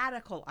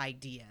radical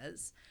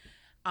ideas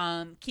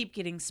keep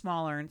getting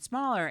smaller and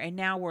smaller. And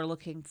now we're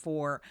looking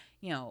for,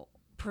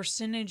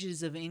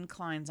 percentages of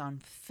inclines on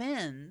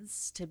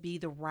fins to be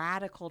the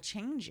radical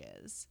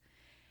changes.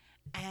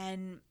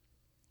 And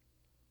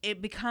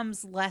it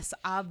becomes less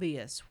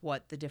obvious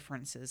what the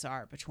differences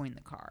are between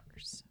the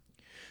cars.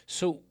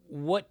 So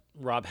what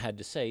Rob had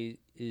to say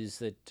is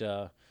that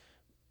the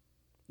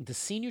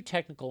senior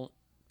technical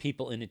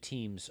people in the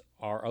teams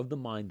are of the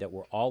mind that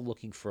we're all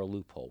looking for a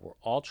loophole. We're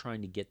all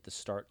trying to get the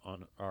start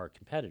on our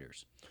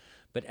competitors.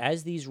 But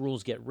as these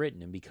rules get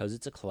written, and because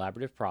it's a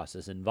collaborative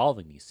process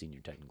involving these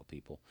senior technical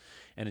people,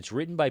 and it's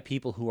written by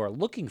people who are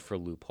looking for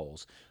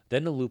loopholes,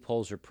 then the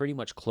loopholes are pretty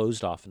much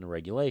closed off in the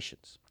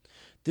regulations.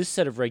 This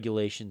set of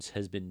regulations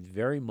has been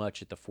very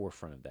much at the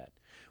forefront of that.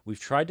 We've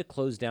tried to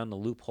close down the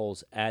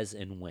loopholes as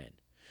and when.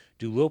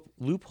 Do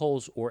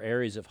loopholes or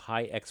areas of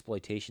high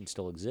exploitation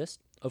still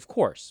exist? Of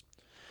course.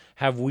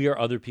 Have we or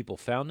other people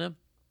found them?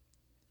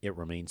 It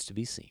remains to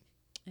be seen.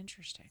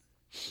 Interesting.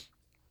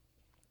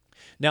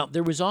 Now,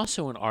 there was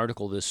also an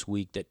article this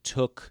week that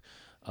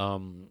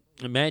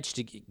managed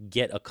to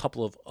get a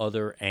couple of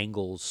other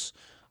angles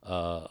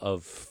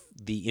of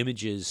the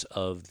images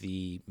of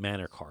the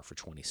Manor car for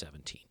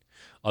 2017,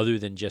 other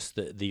than just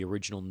the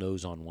original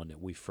nose-on one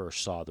that we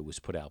first saw that was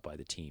put out by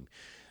the team.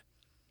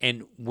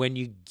 And when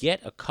you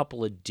get a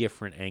couple of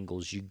different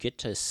angles, you get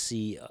to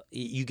see,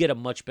 you get a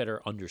much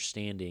better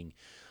understanding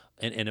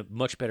and a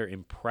much better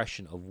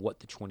impression of what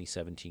the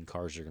 2017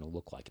 cars are going to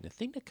look like. And the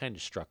thing that kind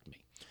of struck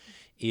me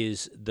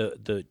is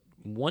the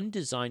one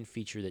design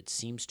feature that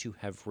seems to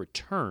have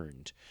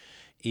returned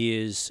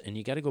is, and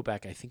you got to go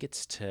back, I think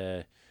it's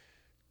to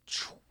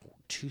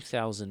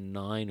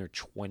 2009 or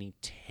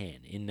 2010,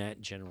 in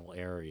that general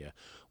area,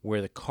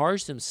 where the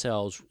cars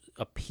themselves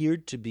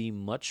appeared to be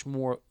much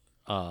more,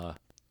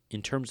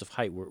 in terms of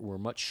height, were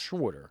much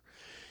shorter,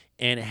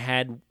 and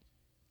had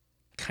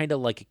kind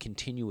of like a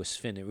continuous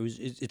fin.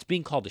 It's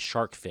being called a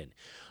shark fin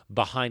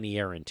behind the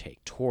air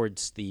intake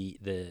towards the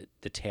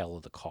tail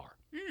of the car.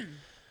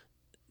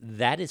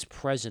 That is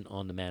present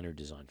on the Manor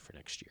design for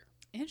next year.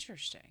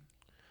 Interesting.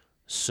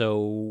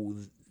 So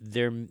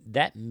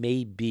that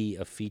may be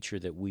a feature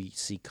that we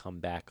see come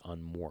back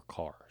on more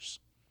cars.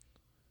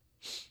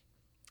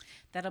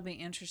 That'll be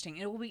interesting.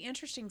 It will be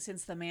interesting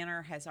since the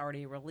Manor has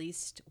already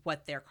released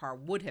what their car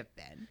would have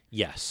been.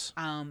 Yes.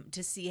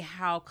 To see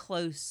how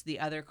close the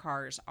other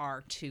cars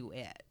are to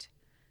it.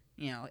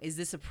 You know, is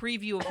this a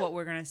preview of what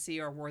we're going to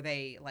see, or were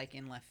they like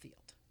in left field?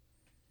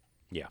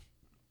 Yeah.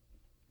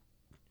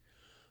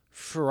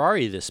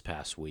 Ferrari this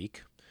past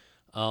week,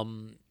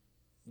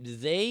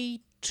 they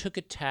took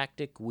a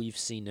tactic we've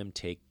seen them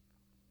take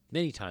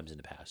many times in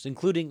the past,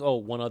 including,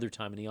 one other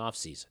time in the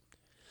offseason.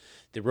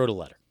 They wrote a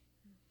letter.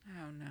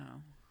 Oh,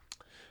 no.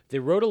 They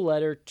wrote a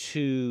letter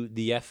to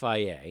the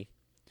FIA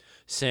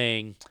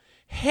saying,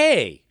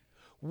 hey,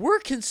 we're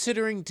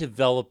considering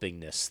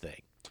developing this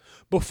thing.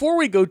 Before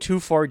we go too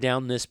far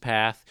down this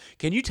path,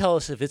 can you tell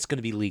us if it's going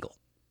to be legal?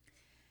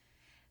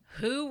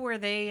 Who were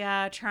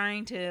they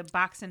trying to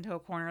box into a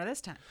corner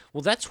this time?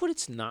 Well, that's what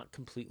it's not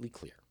completely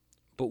clear.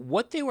 But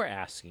what they were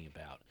asking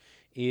about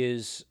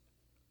is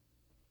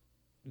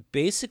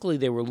basically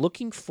they were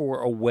looking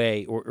for a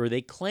way, or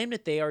they claim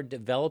that they are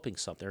developing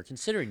something or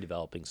considering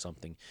developing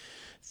something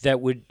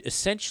that would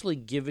essentially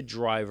give a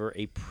driver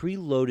a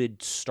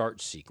preloaded start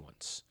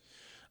sequence.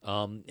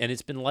 And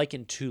it's been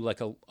likened to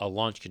like a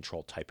launch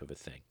control type of a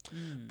thing.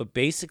 But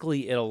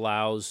basically it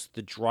allows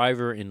the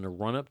driver in the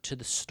run-up to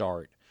the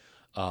start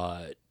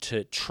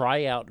to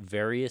try out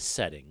various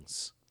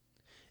settings,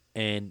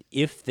 and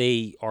if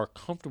they are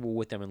comfortable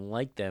with them and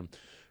like them,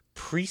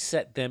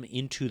 preset them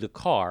into the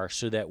car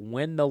so that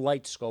when the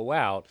lights go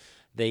out,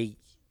 they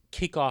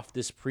kick off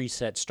this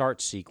preset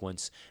start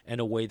sequence, and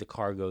away the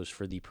car goes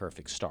for the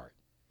perfect start.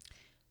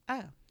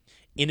 Oh.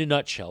 In a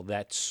nutshell,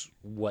 that's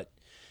what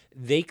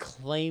they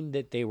claim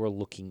that they were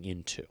looking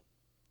into,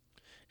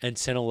 and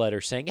sent a letter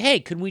saying, hey,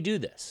 can we do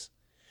this?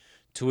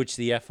 To which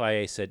the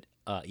FIA said,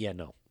 yeah,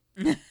 no.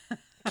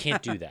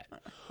 Can't do that.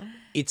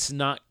 It's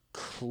not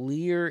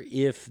clear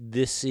if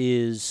this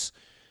is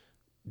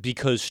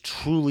because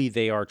truly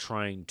they are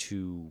trying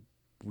to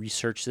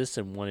research this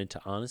and wanted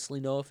to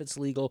honestly know if it's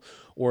legal,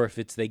 or if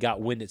it's they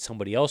got wind that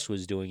somebody else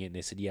was doing it and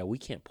they said, yeah, we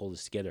can't pull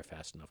this together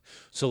fast enough,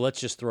 so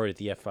let's just throw it at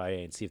the FIA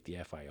and see if the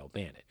FIA will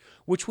ban it,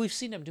 which we've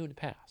seen them do in the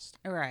past.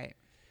 All right.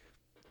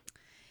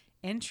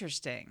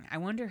 Interesting. I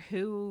wonder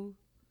who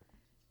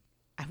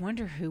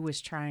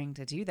was trying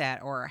to do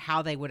that, or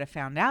how they would have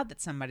found out that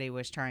somebody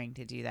was trying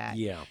to do that.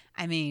 Yeah.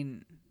 I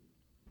mean,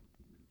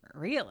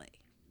 really?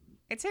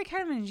 It's a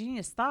kind of an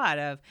ingenious thought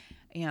of,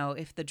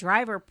 if the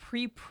driver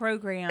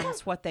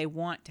pre-programs what they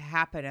want to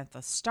happen at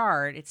the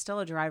start, it's still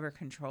a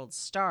driver-controlled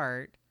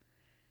start.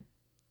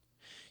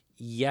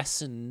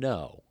 Yes and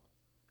no.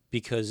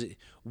 Because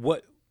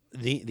what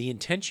the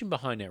intention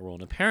behind that rule,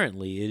 and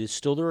apparently it is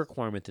still the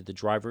requirement that the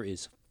driver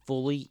is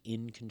fully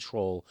in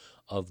control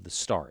of the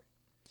start.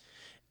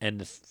 And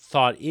the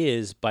thought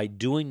is, by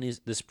doing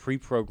this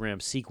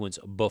pre-programmed sequence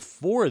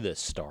before the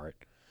start,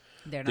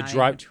 they're not in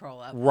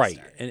control of right,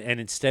 the start. And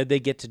instead they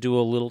get to do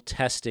a little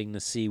testing to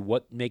see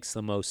what makes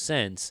the most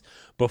sense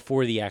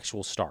before the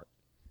actual start.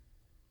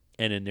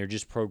 and then they're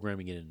just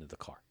programming it into the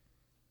car.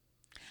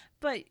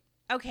 But,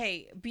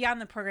 okay,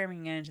 beyond the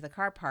programming it into the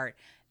car part,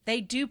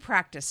 they do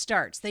practice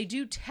starts. They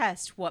do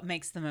test what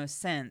makes the most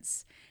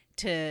sense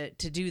to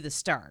do the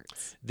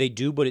starts. They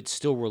do, but it's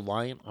still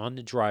reliant on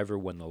the driver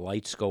when the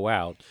lights go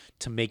out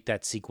to make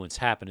that sequence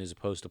happen, as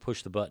opposed to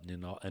push the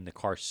button and the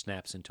car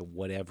snaps into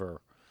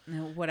whatever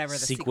The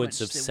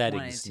sequence of it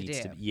settings wanted needs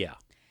do. to be. Yeah.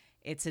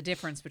 It's a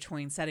difference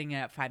between setting it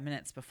up 5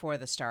 minutes before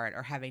the start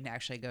or having to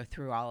actually go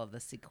through all of the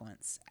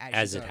sequence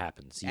As it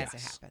happens, yes.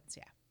 As it happens,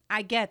 yeah.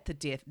 I get the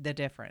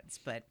difference,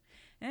 but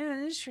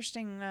an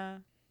interesting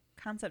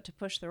concept to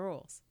push the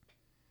rules.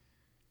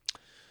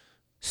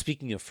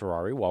 Speaking of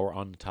Ferrari, while we're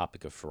on the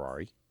topic of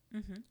Ferrari,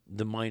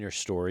 the minor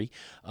story,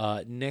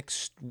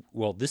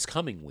 this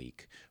coming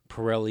week,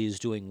 Pirelli is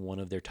doing one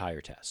of their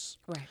tire tests.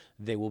 Right.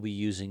 They will be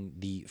using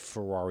the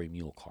Ferrari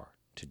mule car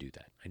to do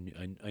that.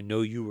 I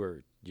know you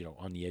were,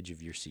 on the edge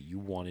of your seat. You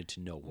wanted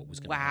to know what was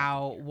going to happen.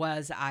 Wow,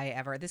 was I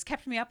ever. This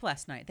kept me up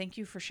last night. Thank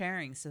you for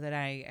sharing so that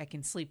I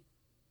can sleep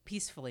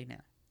peacefully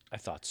now. I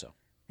thought so.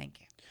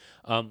 Thank you.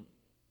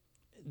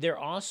 They're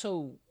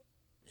also,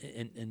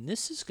 and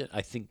this is,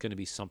 I think, going to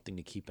be something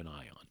to keep an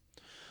eye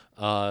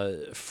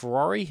on.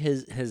 Ferrari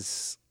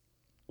has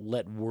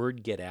let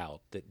word get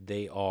out that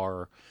they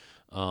are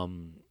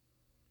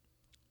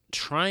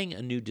trying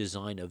a new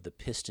design of the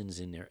pistons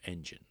in their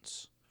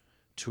engines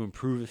to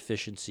improve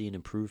efficiency and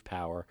improve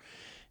power.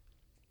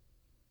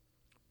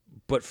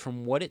 But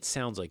from what it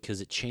sounds like,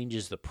 because it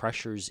changes the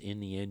pressures in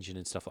the engine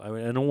and stuff, I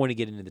don't want to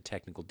get into the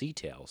technical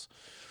details,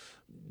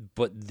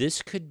 but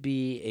this could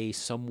be a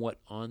somewhat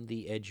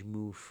on-the-edge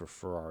move for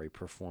Ferrari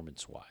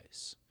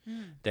performance-wise.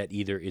 That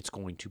either it's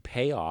going to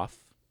pay off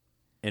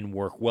and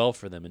work well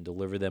for them and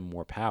deliver them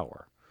more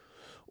power,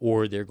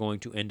 or they're going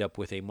to end up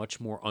with a much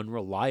more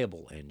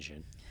unreliable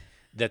engine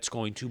that's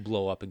going to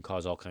blow up and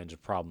cause all kinds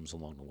of problems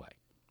along the way.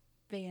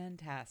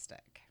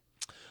 Fantastic.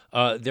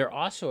 They're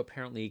also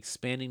apparently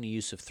expanding the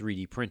use of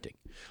 3D printing,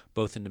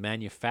 both in the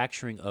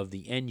manufacturing of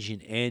the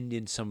engine and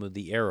in some of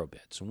the aero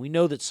bits. And we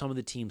know that some of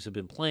the teams have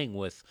been playing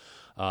with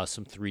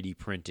some 3D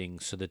printing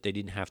so that they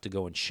didn't have to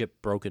go and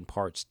ship broken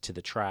parts to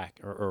the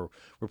track or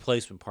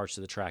replacement parts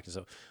to the track, and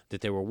so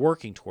that they were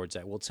working towards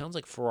that. Well, it sounds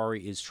like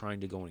Ferrari is trying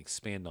to go and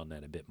expand on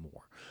that a bit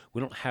more. We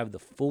don't have the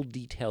full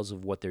details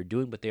of what they're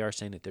doing, but they are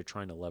saying that they're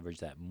trying to leverage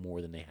that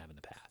more than they have in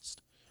the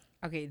past.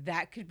 Okay,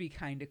 that could be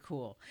kind of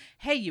cool.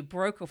 Hey, you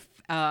broke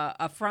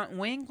a front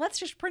wing. Let's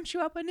just print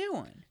you up a new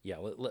one. Yeah,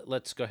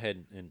 let's go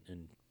ahead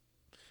and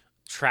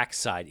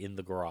trackside in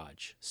the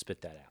garage spit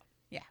that out.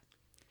 Yeah,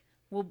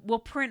 we'll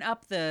print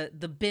up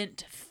the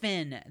bent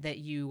fin that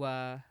you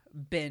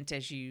bent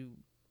as you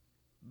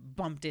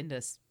bumped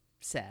into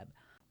Seb.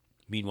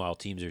 Meanwhile,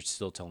 teams are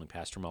still telling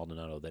Pastor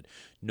Maldonado that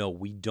no,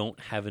 we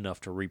don't have enough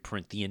to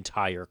reprint the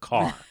entire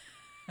car.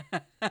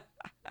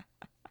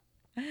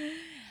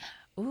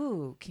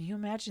 Ooh, can you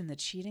imagine the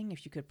cheating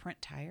if you could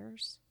print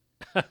tires?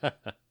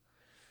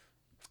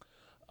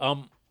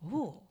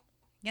 Ooh.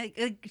 Yeah,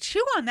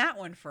 chew on that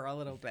one for a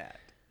little bit.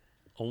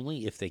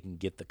 Only if they can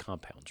get the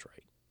compounds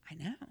right. I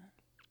know.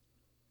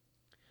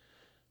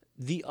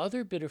 The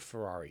other bit of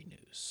Ferrari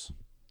news,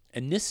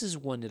 and this is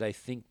one that I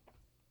think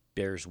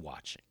bears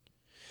watching.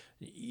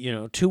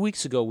 2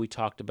 weeks ago we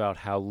talked about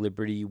how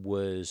Liberty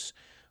was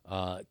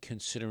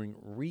considering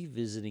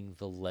revisiting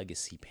the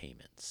legacy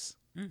payments.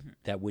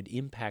 That would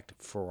impact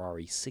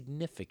Ferrari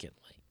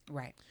significantly.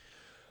 Right.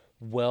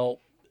 Well,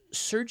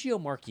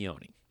 Sergio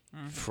Marchionne,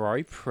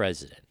 Ferrari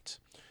president,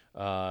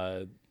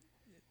 Ferrari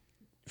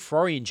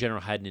in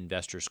general had an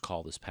investors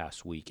call this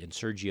past week, and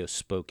Sergio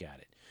spoke at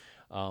it.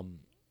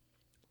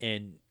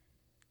 And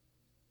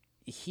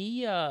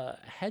he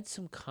had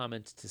some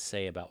comments to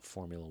say about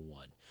Formula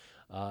One,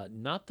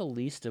 not the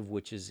least of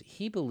which is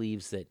he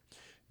believes that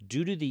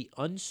due to the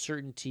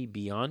uncertainty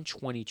beyond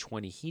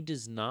 2020, he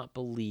does not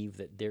believe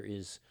that there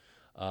is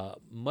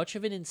much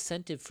of an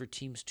incentive for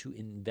teams to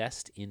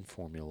invest in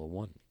Formula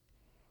One.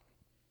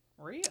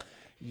 Really?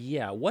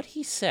 Yeah, what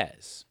he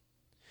says,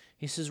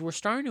 we're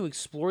starting to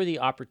explore the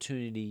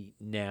opportunity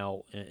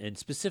now, and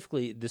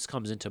specifically this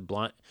comes into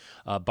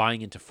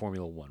buying into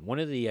Formula One. One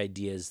of the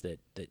ideas that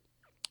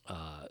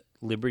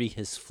Liberty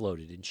has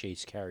floated and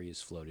Chase Carey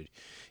has floated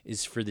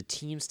is for the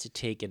teams to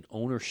take an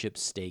ownership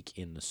stake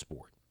in the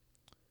sport.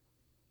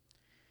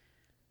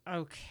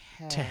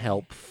 Okay. To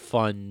help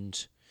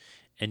fund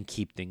and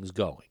keep things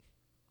going.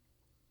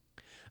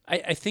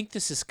 I think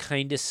this is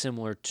kind of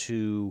similar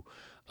to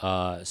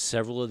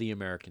several of the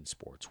American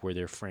sports where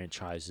they're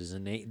franchises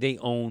and they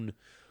own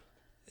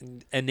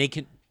and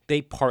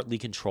they partly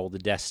control the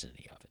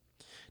destiny of it.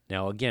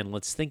 Now, again,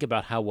 let's think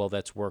about how well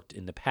that's worked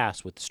in the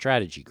past with the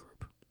strategy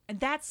group. And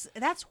that's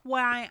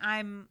why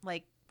I'm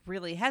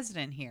really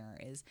hesitant here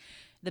is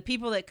the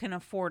people that can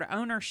afford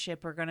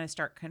ownership are going to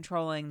start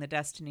controlling the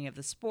destiny of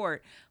the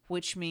sport,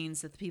 which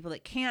means that the people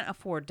that can't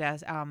afford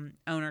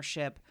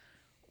ownership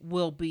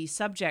will be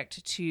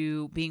subject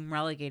to being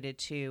relegated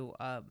to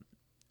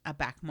a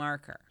back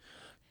marker.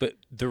 But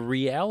the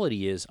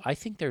reality is, I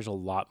think there's a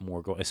lot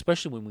more going,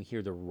 especially when we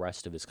hear the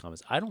rest of his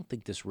comments. I don't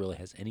think this really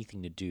has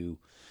anything to do,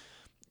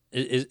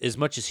 as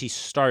much as he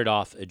started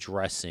off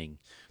addressing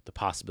the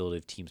possibility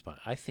of teams buying.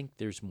 I think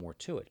there's more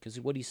to it,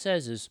 because what he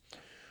says is,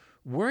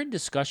 we're in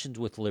discussions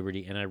with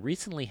Liberty, and I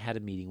recently had a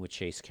meeting with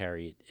Chase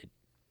Carey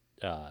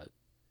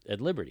at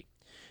Liberty.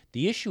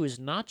 The issue is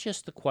not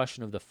just the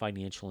question of the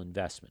financial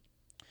investment.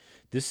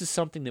 This is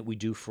something that we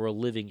do for a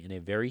living in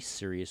a very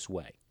serious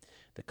way.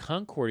 The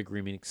Concord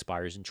Agreement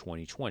expires in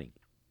 2020.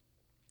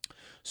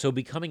 So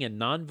becoming a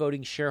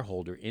non-voting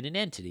shareholder in an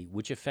entity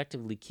which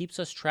effectively keeps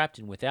us trapped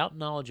in without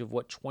knowledge of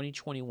what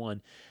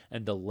 2021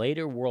 and the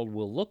later world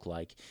will look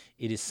like,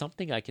 it is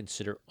something I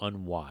consider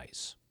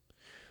unwise.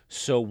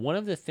 So one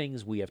of the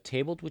things we have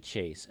tabled with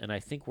Chase, and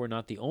I think we're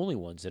not the only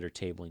ones that are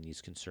tabling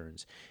these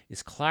concerns,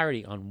 is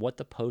clarity on what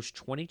the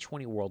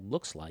post-2020 world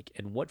looks like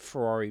and what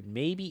Ferrari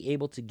may be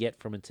able to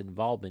get from its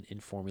involvement in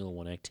Formula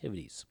One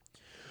activities.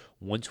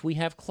 Once we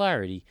have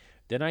clarity,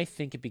 then I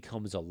think it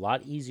becomes a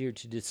lot easier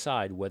to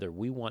decide whether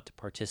we want to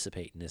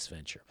participate in this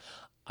venture.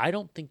 I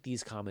don't think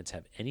these comments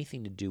have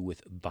anything to do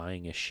with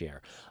buying a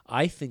share.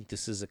 I think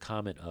this is a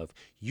comment of,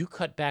 you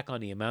cut back on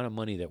the amount of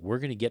money that we're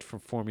going to get from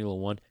Formula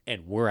One,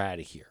 and we're out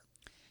of here.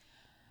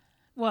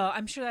 Well,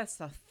 I'm sure that's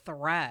the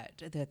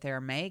threat that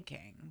they're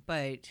making,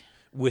 but...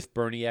 With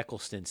Bernie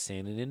Ecclestone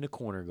standing in the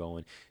corner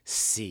going,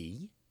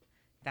 see?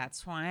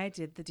 That's why I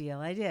did the deal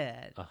I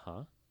did.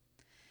 Uh-huh.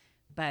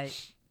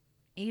 But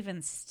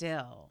even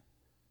still,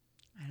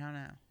 I don't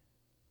know.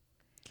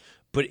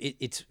 But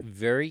it's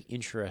very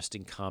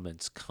interesting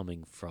comments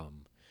coming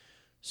from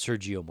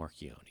Sergio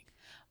Marchionne.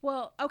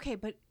 Well, okay,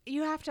 but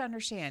you have to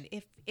understand,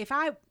 if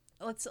I...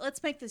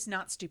 Let's make this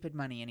not stupid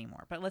money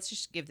anymore, but let's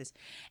just give this.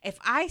 If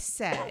I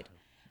said,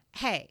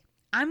 hey,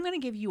 I'm going to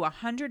give you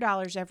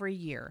 $100 every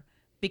year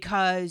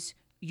because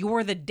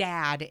you're the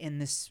dad in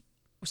this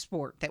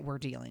sport that we're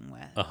dealing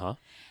with. Uh-huh.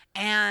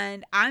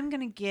 And I'm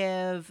going to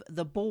give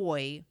the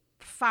boy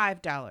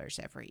 $5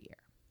 every year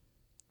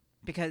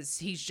because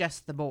he's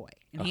just the boy.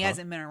 And he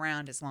hasn't been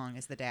around as long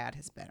as the dad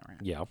has been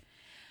around. Yeah.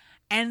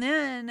 And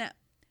then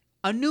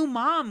a new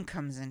mom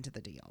comes into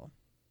the deal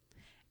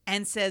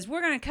and says,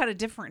 we're going to cut a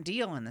different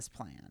deal in this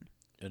plan.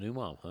 A new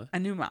mom, huh? A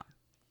new mom.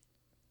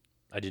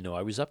 I didn't know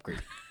I was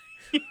upgrading.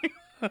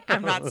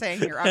 I'm not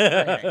saying you're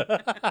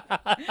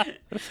upgrading.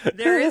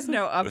 There is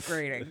no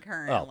upgrading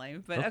currently.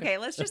 Oh, But okay,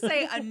 let's just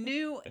say a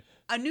new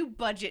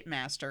budget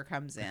master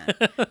comes in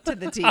to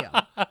the deal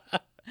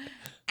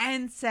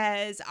and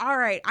says, all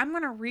right, I'm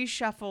going to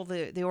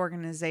reshuffle the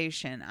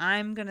organization.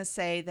 I'm going to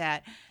say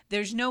that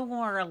there's no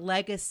more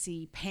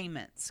legacy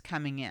payments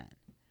coming in.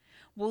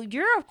 Well,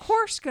 you're of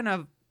course going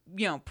to,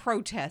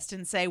 protest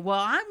and say, well,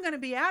 I'm going to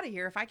be out of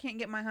here if I can't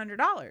get my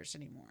 $100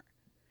 anymore.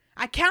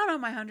 I count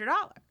on my $100.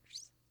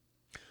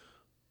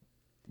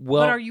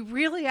 Well, but are you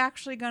really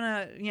actually going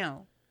to,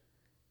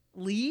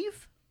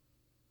 leave?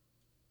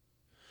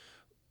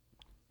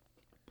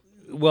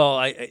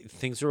 Well,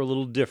 things are a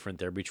little different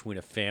there between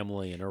a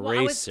family and a race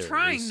I was series.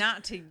 trying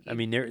not to. I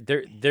mean,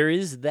 there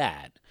is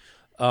that.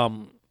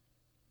 And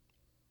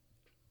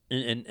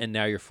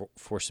now you're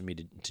forcing me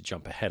to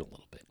jump ahead a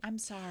little bit. I'm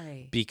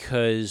sorry.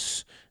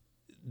 Because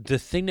the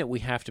thing that we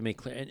have to make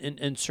clear,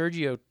 and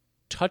Sergio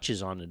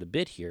touches on it a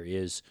bit here,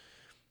 is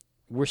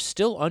we're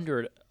still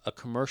under a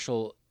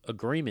commercial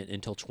agreement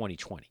until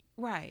 2020.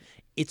 Right.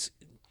 It's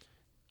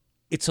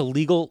a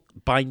legal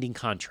binding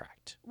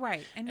contract.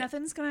 Right. And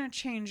nothing's going to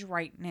change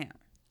right now.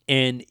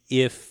 And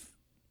if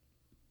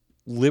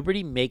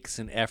Liberty makes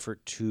an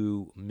effort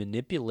to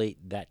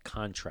manipulate that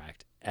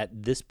contract at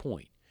this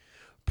point,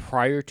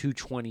 prior to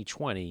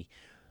 2020,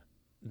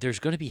 there's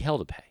going to be hell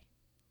to pay.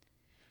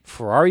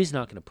 Ferrari's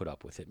not going to put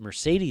up with it.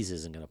 Mercedes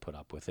isn't going to put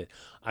up with it.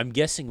 I'm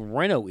guessing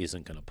Renault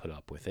isn't going to put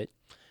up with it.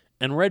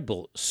 And Red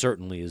Bull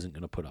certainly isn't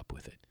going to put up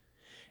with it.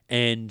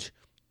 And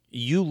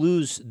you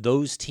lose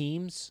those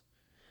teams,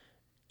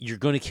 you're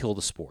going to kill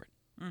the sport.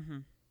 Mm-hmm.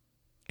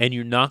 And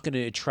you're not going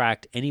to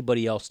attract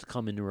anybody else to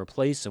come in to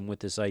replace them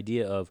with this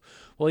idea of,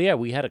 well, yeah,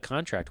 we had a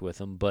contract with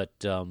them,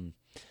 but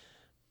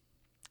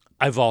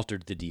I've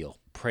altered the deal.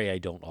 Pray I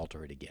don't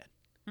alter it again.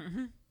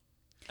 Mm-hmm.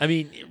 I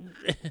mean...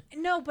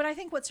 No, but I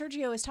think what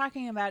Sergio is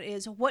talking about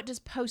is, what does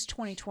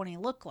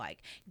post-2020 look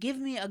like? Give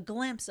me a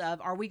glimpse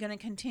of, are we going to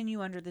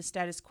continue under the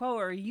status quo,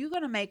 or are you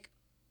going to make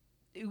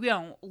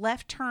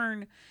left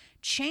turn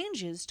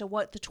changes to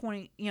what the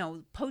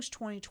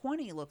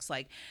post-2020 looks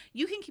like?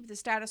 You can keep the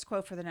status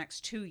quo for the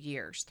next 2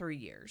 years, 3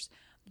 years,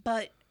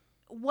 but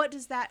what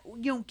does that,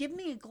 give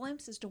me a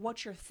glimpse as to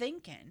what you're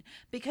thinking,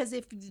 because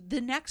if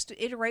the next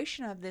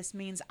iteration of this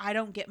means I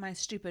don't get my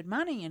stupid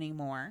money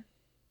anymore,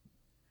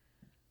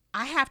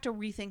 I have to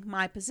rethink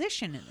my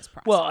position in this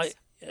process. Well,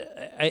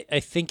 I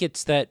think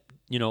it's that,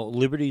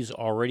 Liberty's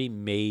already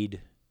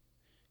made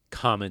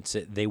comments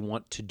that they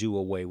want to do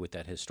away with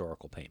that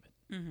historical payment.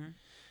 Mm-hmm.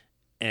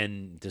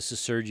 And this is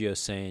Sergio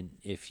saying,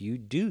 if you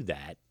do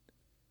that,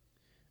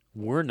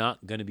 we're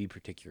not going to be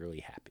particularly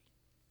happy.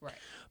 Right.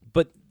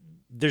 But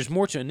there's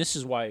more to it, and this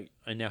is why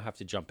I now have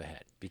to jump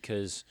ahead,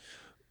 because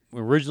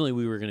originally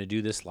we were going to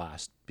do this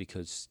last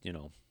because,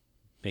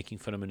 making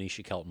fun of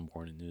Monisha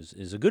Keltenborn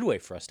is a good way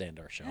for us to end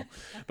our show.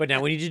 But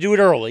now we need to do it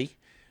early.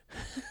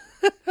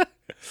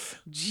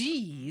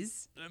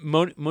 Jeez.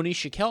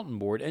 Monisha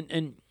Keltenborn,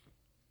 and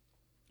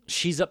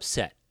she's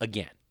upset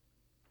again.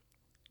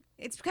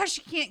 It's because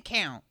she can't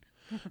count.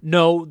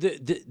 No,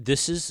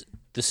 this is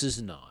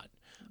not.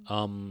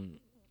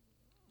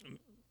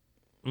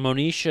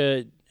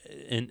 Monisha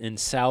and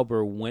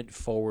Sauber went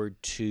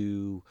forward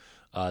to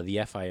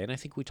the FIA, and I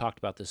think we talked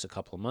about this a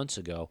couple of months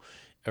ago,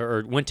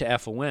 or went to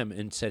FOM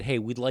and said, hey,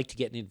 we'd like to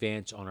get an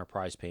advance on our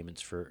prize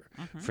payments for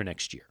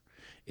next year.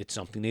 It's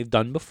something they've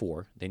done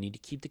before. They need to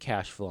keep the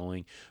cash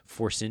flowing.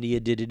 Force India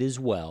did it as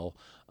well,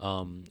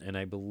 and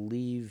I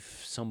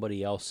believe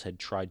somebody else had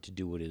tried to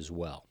do it as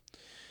well.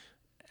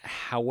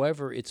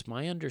 However, it's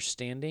my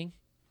understanding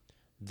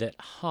that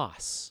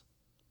Haas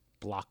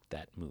blocked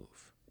that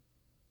move.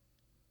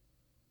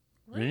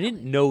 Really? And I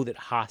didn't know that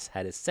Haas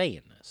had a say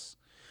in this,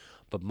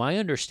 but my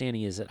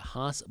understanding is that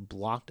Haas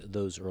blocked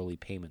those early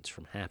payments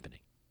from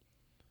happening,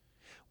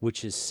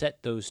 which has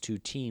set those two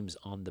teams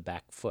on the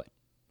back foot.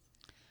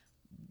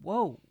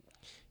 Whoa.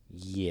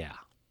 Yeah.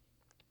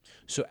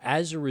 So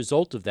as a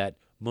result of that,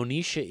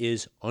 Monisha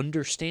is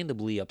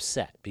understandably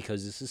upset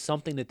because this is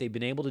something that they've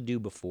been able to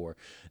do before.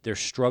 They're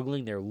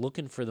struggling. They're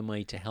looking for the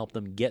money to help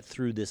them get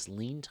through this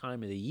lean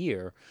time of the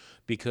year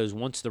because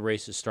once the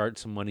races start,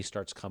 some money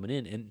starts coming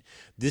in. And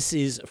this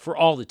is, for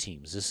all the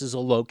teams, this is a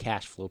low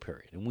cash flow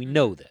period, and we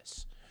know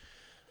this.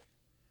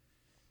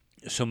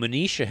 So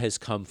Monisha has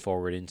come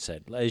forward and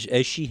said,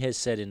 as she has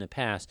said in the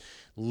past,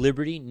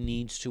 Liberty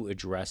needs to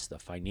address the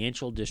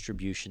financial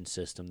distribution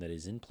system that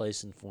is in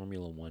place in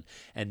Formula One,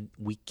 and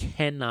we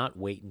cannot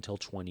wait until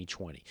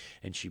 2020.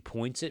 And she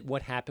points at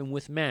what happened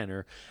with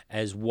Manor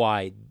as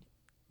why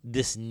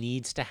this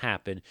needs to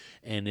happen,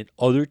 and that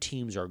other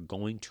teams are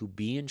going to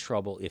be in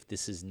trouble if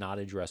this is not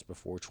addressed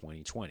before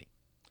 2020.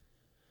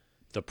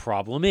 The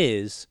problem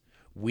is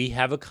we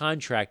have a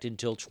contract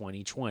until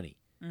 2020.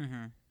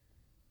 Mm-hmm.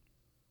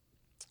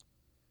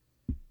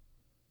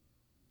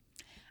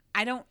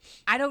 I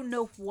don't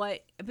know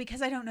what,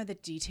 because I don't know the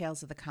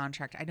details of the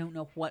contract. I don't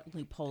know what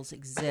loopholes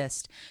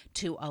exist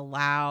to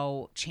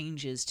allow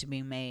changes to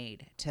be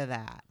made to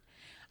that.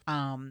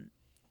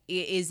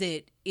 Is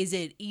it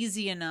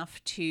easy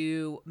enough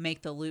to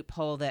make the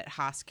loophole that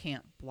Haas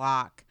can't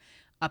block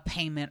a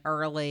payment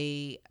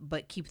early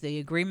but keep the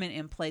agreement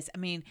in place? I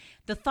mean,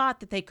 the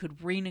thought that they could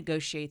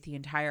renegotiate the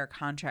entire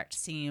contract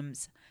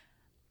seems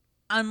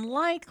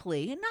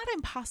unlikely and not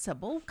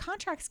impossible.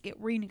 Contracts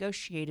get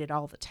renegotiated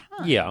all the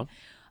time. Yeah.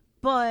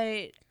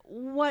 But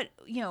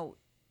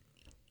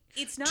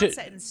it's not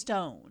set in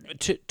stone.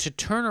 To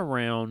turn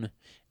around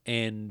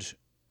and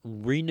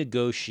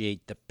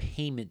renegotiate the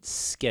payment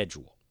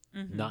schedule,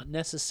 not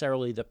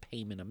necessarily the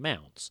payment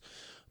amounts,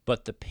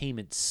 but the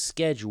payment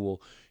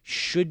schedule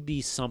should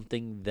be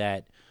something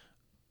that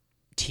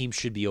teams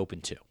should be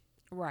open to.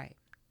 Right.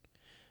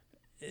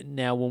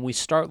 Now, when we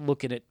start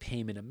looking at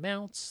payment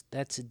amounts,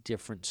 that's a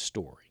different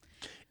story.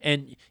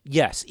 And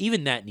yes,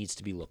 even that needs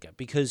to be looked at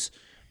because,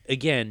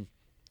 again,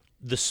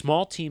 the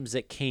small teams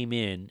that came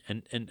in,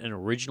 and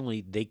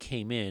originally they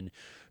came in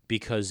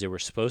because there were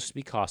supposed to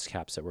be cost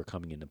caps that were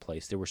coming into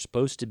place. There were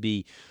supposed to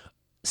be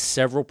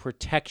several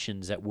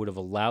protections that would have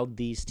allowed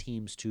these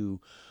teams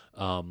to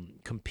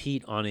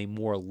compete on a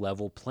more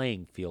level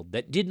playing field.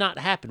 That did not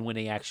happen when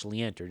they actually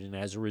entered, and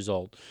as a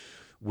result,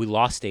 we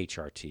lost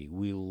HRT.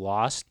 We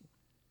lost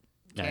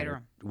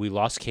Manor. We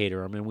lost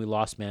Caterham, and we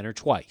lost Manor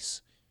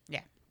twice.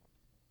 Yeah.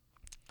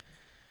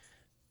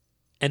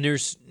 And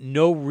there's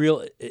no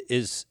real,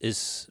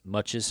 as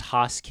much as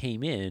Haas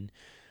came in,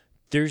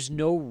 there's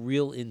no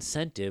real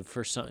incentive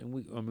for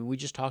some. We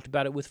just talked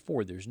about it with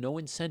Ford. There's no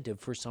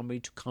incentive for somebody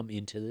to come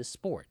into this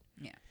sport.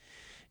 Yeah.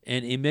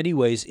 And in many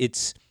ways,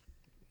 it's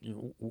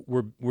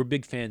we're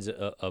big fans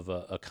of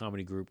a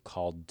comedy group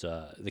called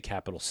the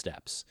Capitol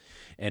Steps.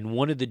 And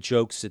one of the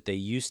jokes that they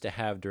used to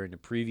have during the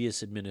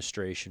previous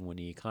administration when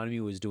the economy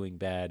was doing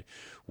bad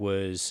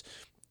was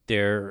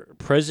their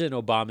President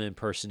Obama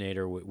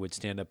impersonator would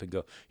stand up and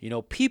go,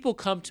 people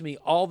come to me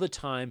all the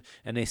time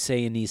and they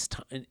say in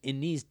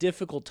these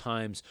difficult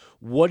times,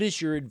 what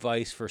is your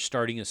advice for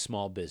starting a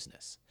small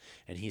business?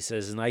 And he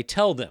says, and I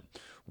tell them,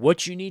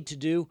 what you need to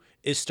do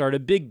is start a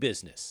big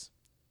business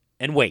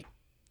and wait.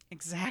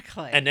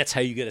 Exactly. And that's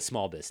how you get a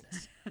small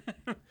business.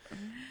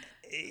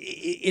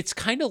 It's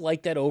kind of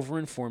like that over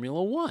in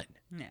Formula One.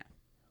 Yeah.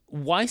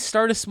 Why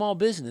start a small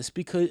business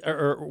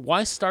or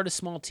why start a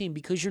small team?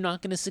 Because you're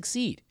not going to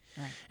succeed.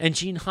 Right. And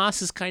Gene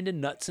Haas is kind of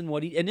nuts in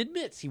what and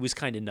admits he was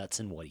kind of nuts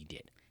in what he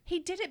did. He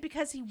did it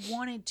because he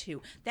wanted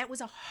to. That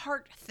was a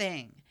heart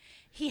thing.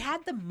 He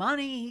had the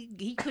money.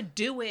 He could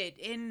do it,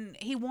 and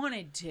he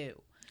wanted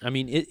to. I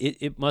mean,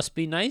 it must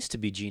be nice to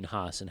be Gene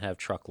Haas and have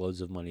truckloads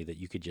of money that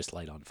you could just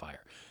light on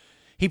fire.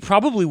 He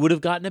probably would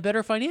have gotten a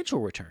better financial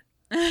return.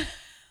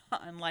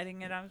 On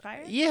lighting it on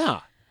fire? Yeah.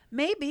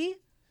 Maybe.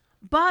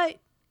 But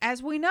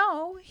as we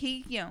know,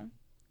 he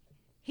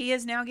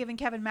is now giving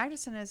Kevin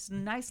Magnussen his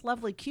nice,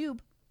 lovely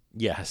cube.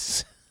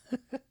 Yes.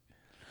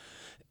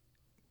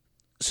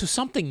 So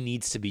something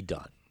needs to be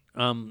done.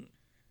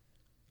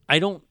 I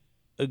don't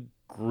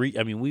agree.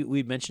 I mean,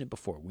 we mentioned it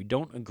before. We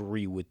don't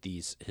agree with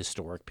these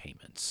historic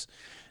payments.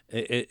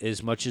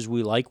 As much as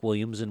we like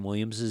Williams, and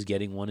Williams is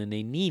getting one, and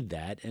they need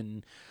that,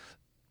 and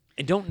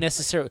I don't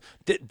necessarily.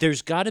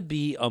 There's got to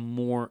be a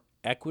more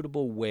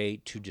equitable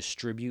way to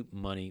distribute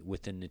money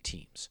within the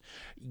teams.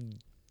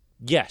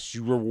 Yes,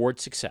 you reward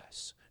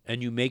success,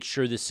 and you make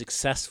sure the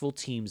successful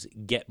teams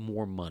get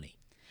more money.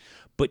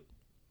 But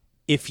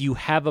if you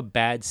have a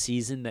bad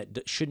season,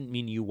 that shouldn't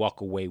mean you walk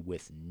away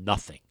with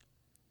nothing.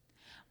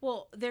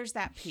 Well, there's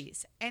that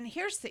piece. And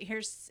here's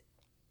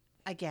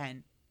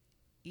again,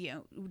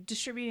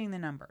 distributing the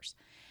numbers.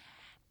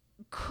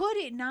 Could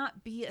it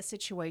not be a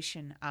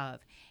situation of,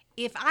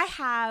 if I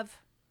have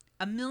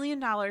 $1 million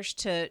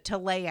to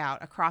lay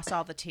out across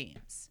all the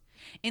teams,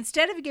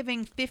 instead of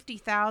giving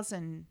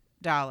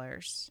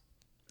 $50,000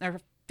 or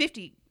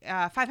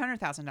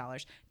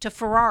 $500,000 to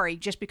Ferrari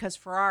just because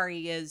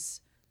Ferrari is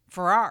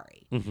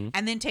Ferrari,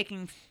 and then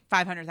taking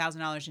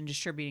 $500,000 and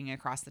distributing it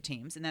across the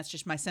teams, and that's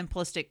just my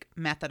simplistic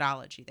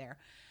methodology there.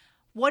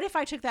 What if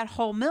I took that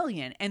whole $1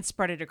 million and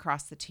spread it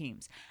across the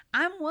teams?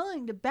 I'm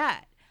willing to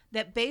bet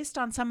that based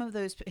on some of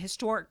those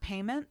historic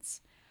payments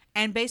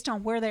and based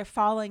on where they're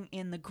falling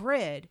in the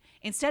grid,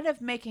 instead of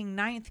making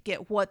ninth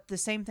get the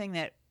same thing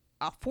that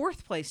a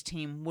fourth place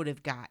team would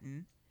have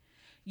gotten,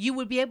 you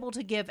would be able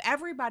to give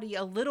everybody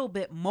a little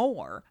bit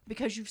more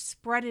because you've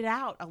spread it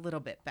out a little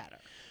bit better.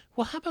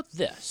 Well, how about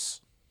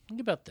this? Think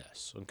about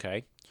this,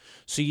 okay?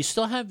 So you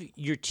still have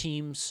your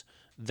teams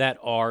that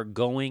are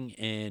going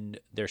and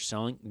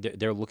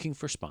they're looking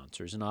for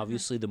sponsors, and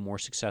obviously the more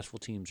successful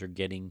teams are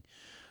getting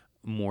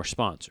more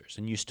sponsors.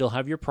 And you still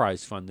have your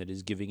prize fund that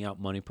is giving out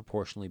money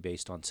proportionally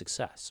based on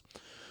success.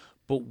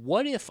 But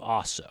what if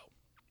also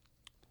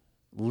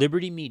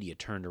Liberty Media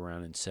turned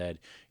around and said,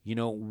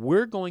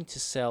 we're going to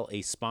sell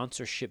a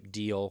sponsorship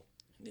deal.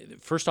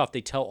 First off,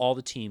 they tell all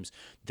the teams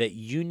that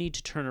you need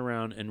to turn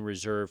around and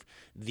reserve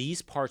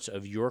these parts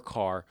of your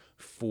car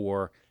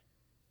for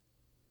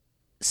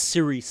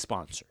series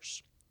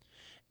sponsors.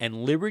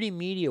 And Liberty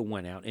Media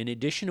went out, in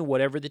addition to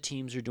whatever the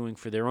teams are doing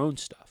for their own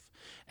stuff,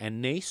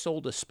 and they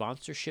sold a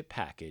sponsorship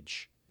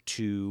package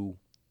to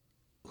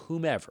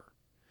whomever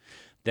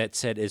that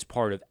said, as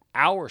part of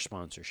our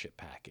sponsorship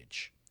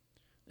package,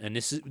 and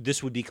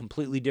this would be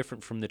completely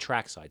different from the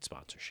trackside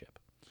sponsorship,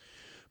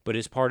 but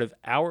as part of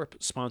our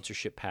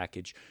sponsorship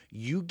package,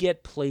 you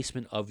get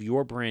placement of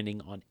your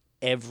branding on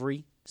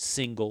every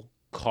single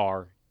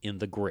car in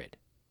the grid.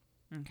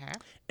 Okay.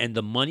 And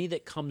the money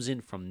that comes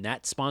in from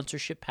that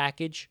sponsorship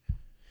package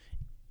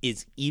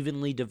is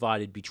evenly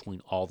divided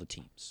between all the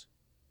teams.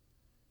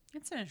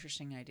 That's an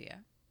interesting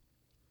idea.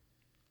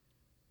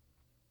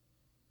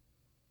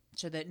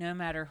 So that no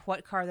matter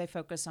what car they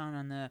focus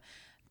on the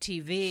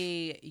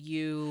TV,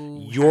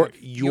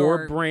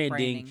 your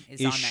branding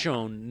is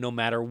shown no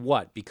matter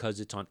what, because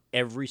it's on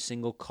every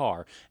single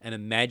car. And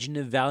imagine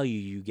the value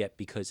you get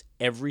because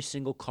every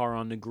single car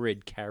on the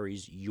grid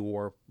carries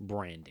your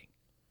branding.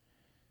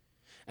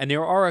 And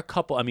there are a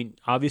couple. I mean,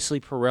 obviously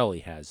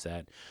Pirelli has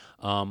that.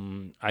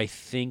 I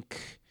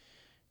think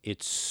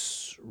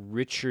it's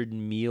Richard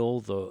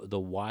Mille, the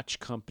watch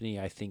company,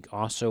 I think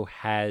also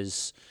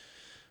has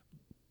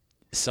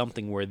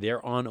something where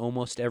they're on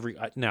almost every.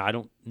 Now, I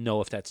don't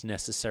know if that's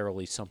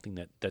necessarily something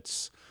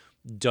that's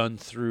done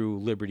through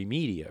Liberty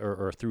Media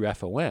or through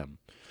FOM.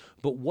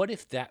 But what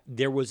if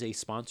there was a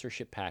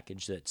sponsorship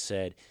package that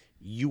said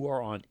you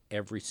are on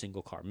every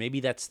single car?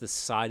 Maybe that's the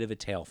side of a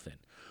tail fin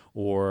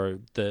or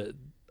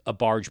a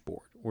barge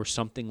board or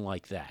something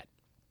like that.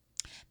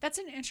 That's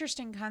an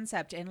interesting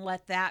concept, and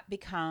let that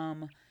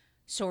become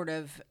sort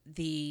of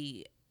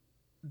the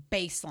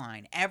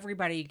baseline.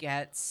 Everybody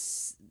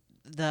gets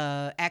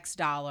the X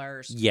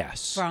dollars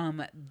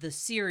from the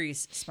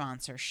series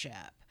sponsorship,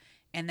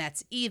 and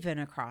that's even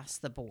across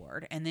the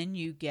board. And then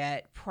you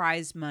get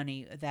prize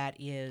money that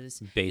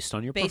is based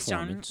on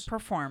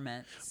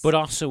performance. But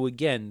also,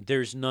 again,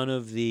 there's none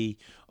of the,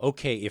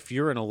 okay, if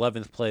you're in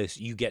 11th place,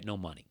 you get no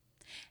money.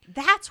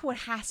 That's what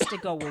has to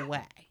go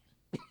away.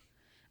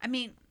 I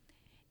mean,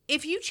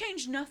 if you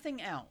change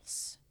nothing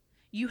else,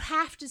 you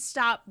have to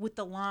stop with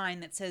the line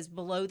that says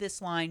below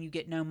this line, you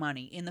get no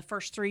money. In the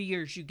first 3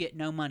 years, you get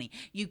no money.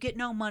 You get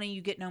no money,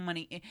 you get no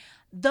money.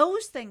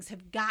 Those things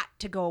have got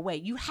to go away.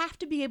 You have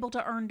to be able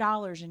to earn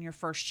dollars in your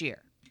first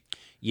year.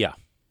 Yeah.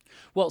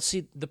 Well,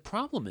 see, the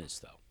problem is,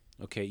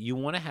 though, okay, you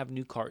want to have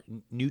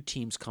new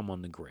teams come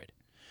on the grid.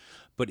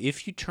 But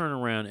if you turn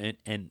around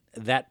and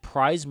that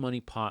prize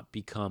money pot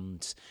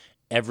becomes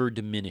ever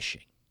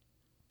diminishing,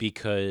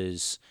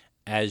 because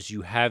as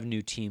you have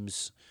new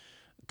teams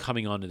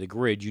coming onto the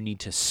grid, you need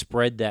to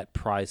spread that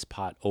prize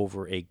pot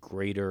over a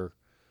greater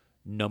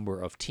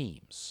number of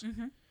teams.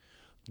 Mm-hmm.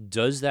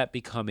 Does that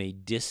become a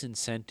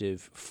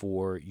disincentive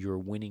for your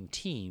winning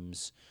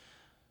teams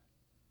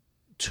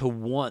to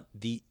want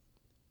the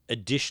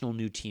additional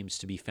new teams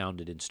to be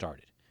founded and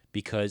started?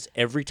 Because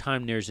every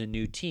time there's a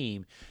new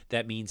team,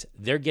 that means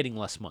they're getting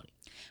less money.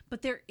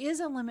 But there is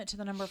a limit to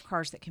the number of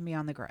cars that can be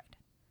on the grid.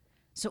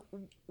 So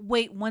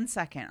wait 1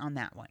 second on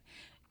that one.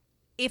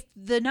 If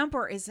the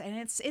number is, and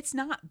it's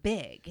not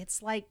big,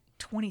 it's like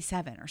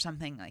 27 or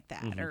something like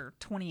that, or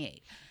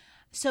 28.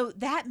 So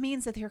that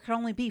means that there can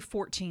only be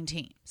 14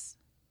 teams.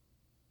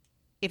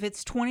 If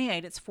it's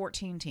 28, it's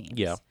 14 teams.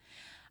 Yeah.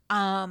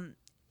 And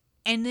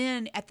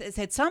then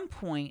at some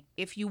point,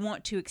 if you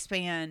want to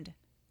expand,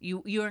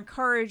 you're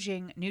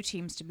encouraging new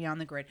teams to be on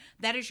the grid.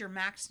 That is your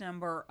max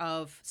number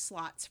of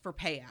slots for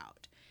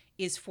payout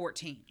is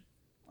 14.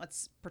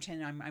 Let's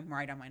pretend I'm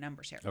right on my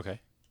numbers here. Okay.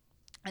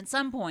 At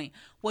some point,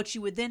 what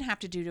you would then have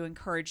to do to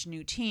encourage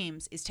new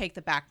teams is take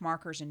the back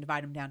markers and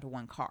divide them down to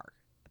one car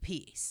a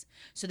piece,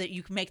 so that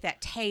you can make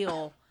that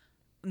tail,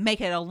 make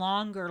it a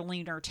longer,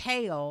 leaner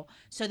tail,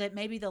 so that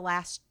maybe the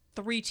last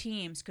 3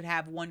 teams could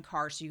have one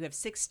car. So you have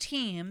 6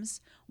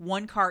 teams,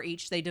 one car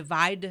each. They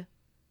divide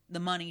the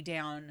money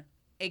down.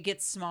 It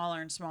gets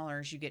smaller and smaller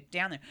as you get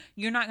down there.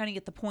 You're not going to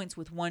get the points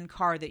with one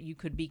car that you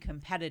could be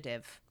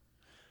competitive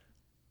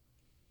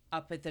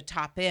up at the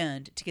top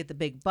end to get the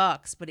big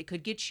bucks, but it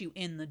could get you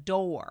in the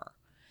door.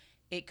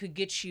 It could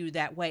get you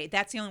that way.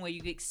 That's the only way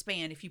you could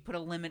expand, if you put a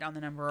limit on the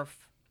number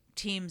of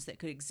teams that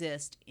could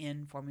exist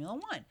in Formula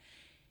One.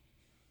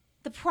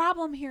 The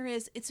problem here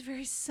is it's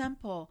very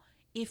simple.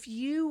 If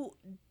you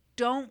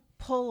don't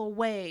pull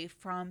away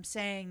from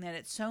saying that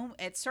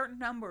at certain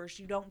numbers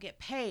you don't get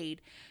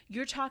paid,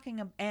 you're talking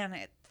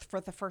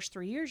for the first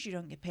 3 years you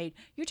don't get paid.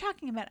 You're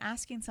talking about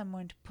asking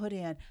someone to put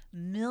in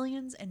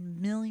millions and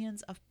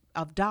millions of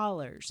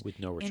dollars with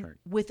no return,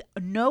 with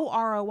no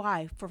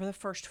ROI for the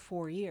first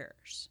 4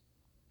 years.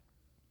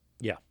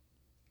 Yeah.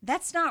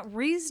 That's not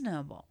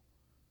reasonable.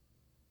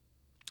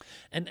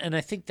 And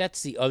I think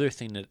that's the other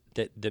thing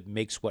that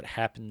makes what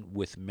happened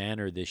with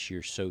Manor this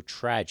year so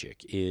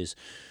tragic is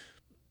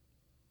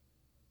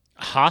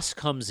Haas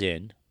comes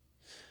in,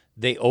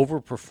 they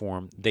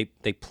overperform,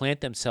 they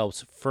plant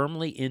themselves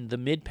firmly in the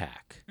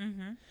mid-pack,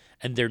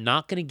 and they're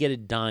not going to get a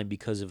dime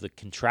because of the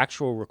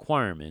contractual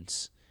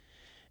requirements.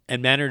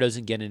 And Manor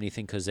doesn't get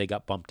anything because they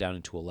got bumped down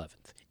into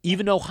 11th.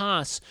 Even though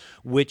Haas,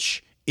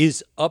 which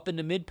is up in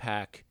the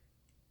mid-pack,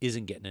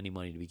 isn't getting any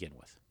money to begin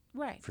with.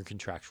 Right. For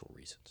contractual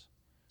reasons.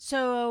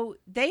 So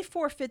they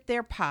forfeit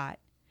their pot,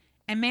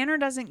 and Manor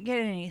doesn't get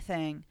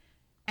anything.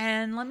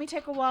 And let me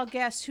take a wild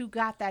guess who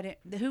got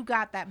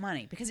that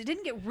money, because it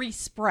didn't get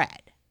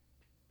respread.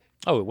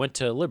 Oh, it went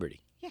to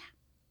Liberty. Yeah.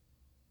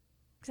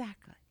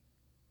 Exactly.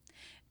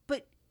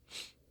 But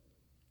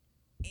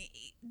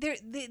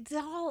it's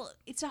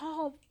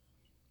all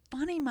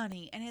funny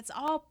money, and it's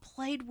all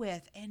played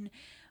with and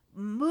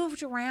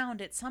moved around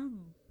at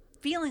some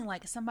feeling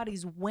like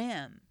somebody's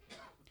whim.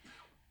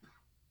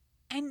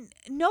 And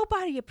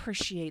nobody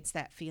appreciates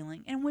that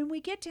feeling. And when we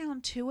get down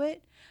to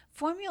it,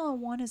 Formula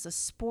One is a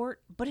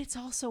sport, but it's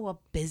also a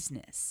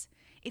business.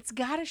 It's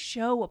got to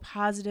show a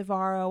positive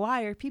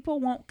ROI or people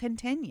won't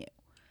continue.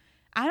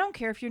 I don't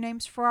care if your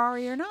name's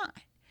Ferrari or not.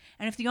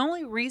 And if the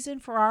only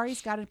reason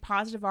Ferrari's got a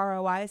positive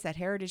ROI is that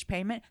heritage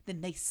payment, then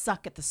they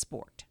suck at the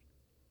sport.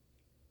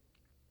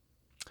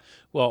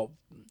 Well,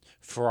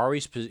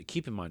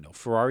 keep in mind, though,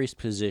 Ferrari's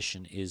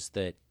position is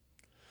that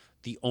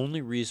the only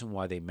reason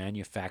why they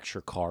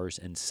manufacture cars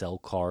and sell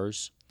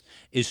cars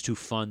is to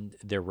fund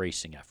their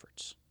racing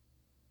efforts.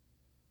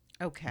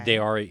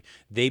 Okay.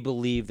 They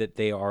believe that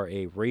they are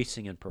a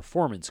racing and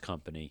performance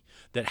company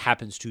that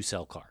happens to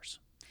sell cars,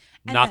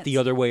 not the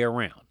other way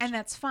around. And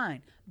that's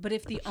fine. But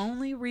if the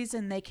only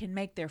reason they can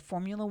make their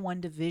Formula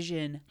One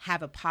division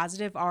have a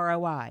positive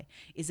ROI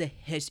is a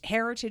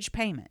heritage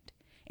payment,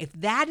 if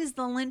that is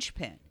the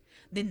linchpin,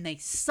 then they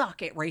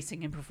suck at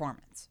racing and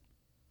performance.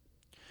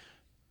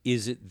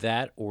 Is it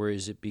that, or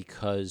is it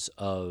because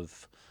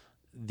of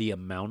the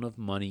amount of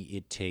money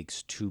it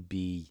takes to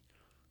be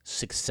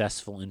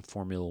successful in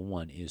Formula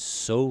One is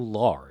so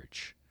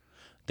large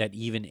that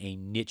even a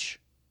niche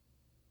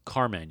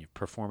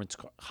performance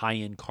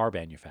high-end car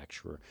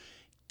manufacturer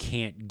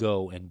can't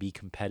go and be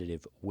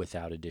competitive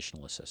without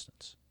additional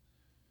assistance?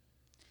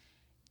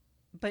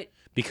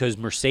 Because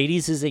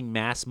Mercedes is a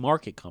mass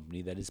market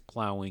company that is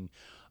plowing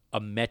a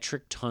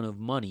metric ton of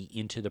money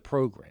into the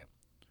program.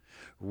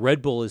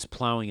 Red Bull is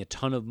plowing a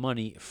ton of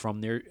money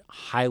from their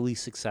highly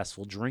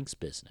successful drinks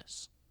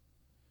business.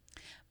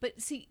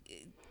 But see,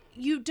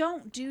 you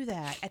don't do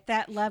that at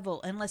that level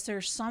unless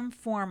there's some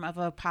form of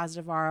a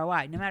positive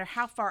ROI, no matter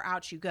how far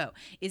out you go.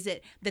 Is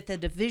it that the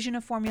division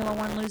of Formula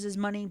One loses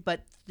money,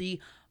 but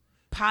the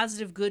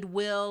positive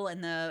goodwill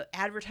and the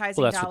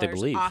advertising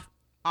dollars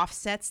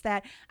offsets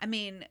that? I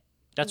mean,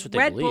 that's what they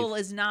Red believe. Bull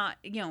is not,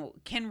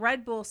 can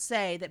Red Bull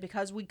say that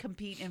because we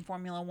compete in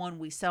Formula One,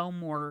 we sell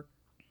more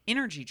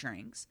energy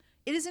drinks?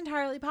 It is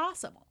entirely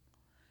possible.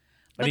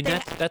 But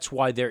that's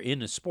why they're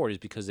in a sport, is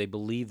because they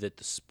believe that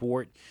the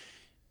sport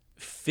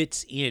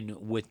fits in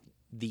with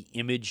the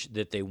image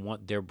that they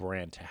want their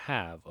brand to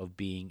have of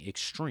being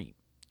extreme.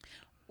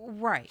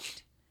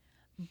 Right.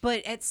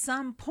 But at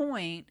some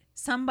point,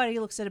 somebody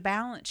looks at a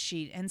balance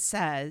sheet and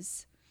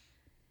says,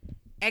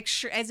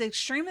 as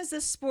extreme as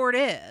this sport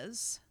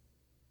is,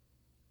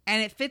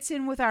 and it fits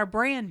in with our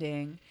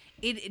branding,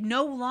 it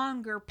no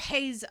longer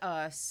pays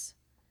us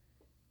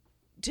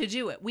to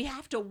do it. We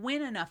have to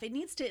win enough. It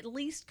needs to at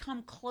least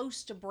come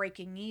close to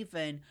breaking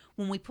even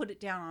when we put it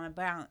down on a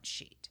balance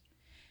sheet.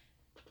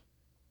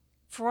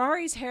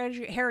 Ferrari's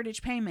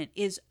heritage payment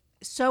is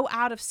so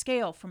out of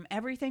scale from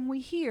everything we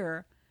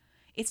hear.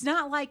 It's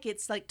not like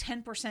it's like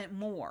 10%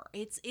 more.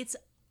 It's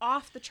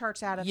off the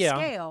charts out of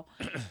scale.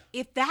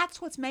 If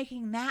that's what's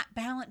making that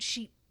balance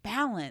sheet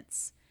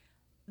balance,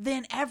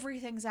 then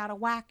everything's out of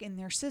whack in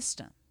their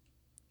system.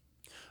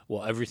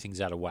 Well, everything's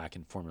out of whack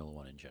in Formula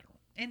One in general.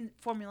 In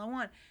Formula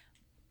One,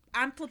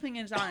 I'm flipping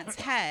it on its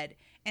head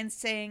and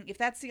saying if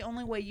that's the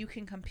only way you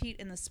can compete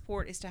in the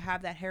sport is to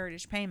have that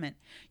heritage payment,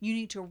 you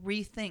need to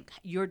rethink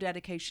your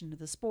dedication to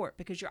the sport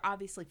because you're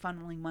obviously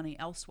funneling money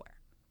elsewhere.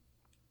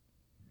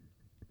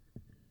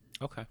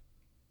 Okay.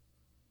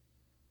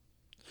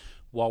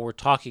 While we're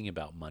talking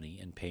about money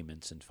and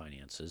payments and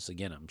finances,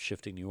 again, I'm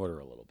shifting the order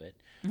a little bit.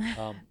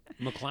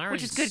 McLaren,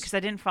 Which is good because I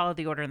didn't follow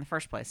the order in the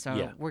first place,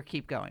 so we'll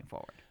keep going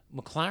forward.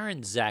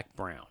 McLaren's Zach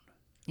Brown.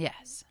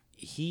 Yes.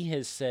 He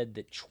has said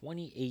that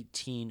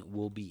 2018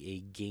 will be a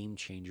game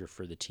changer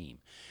for the team.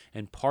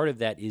 And part of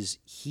that is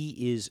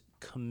he is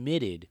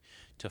committed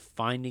to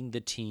finding the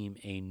team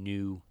a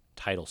new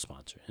title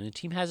sponsor. And the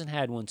team hasn't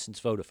had one since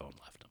Vodafone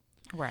left them.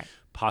 Right.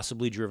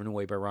 Possibly driven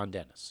away by Ron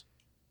Dennis.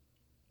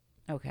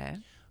 Okay.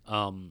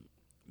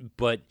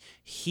 But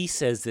he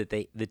says that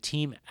the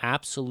team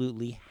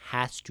absolutely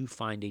has to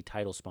find a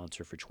title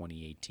sponsor for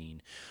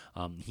 2018.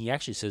 He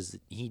actually says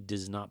that he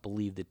does not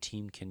believe the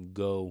team can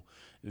go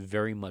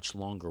very much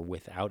longer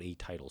without a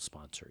title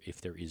sponsor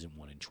if there isn't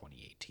one in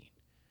 2018.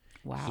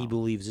 Wow. He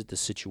believes that the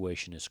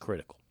situation is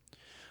critical.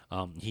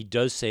 He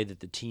does say that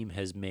the team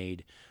has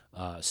made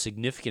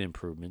significant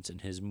improvements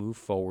and has moved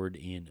forward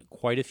in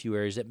quite a few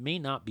areas that may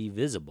not be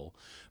visible,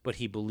 but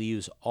he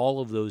believes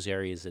all of those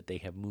areas that they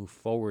have moved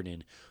forward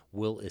in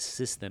will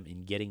assist them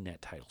in getting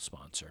that title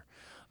sponsor.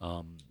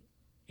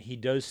 He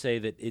does say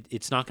that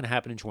it's not going to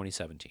happen in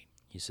 2017.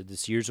 He said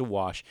this year's a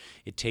wash.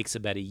 It takes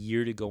about a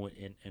year to go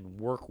in and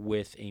work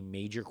with a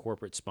major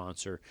corporate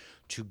sponsor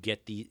to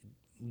get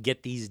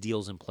these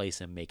deals in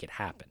place and make it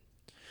happen.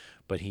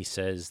 But he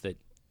says that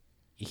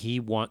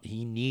he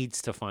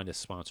needs to find a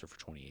sponsor for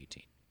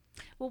 2018.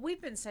 Well, we've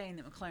been saying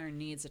that McLaren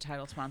needs a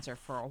title sponsor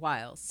for a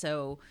while,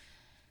 so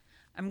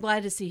I'm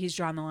glad to see he's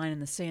drawn the line in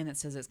the sand that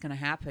says it's going to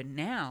happen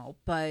now.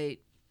 But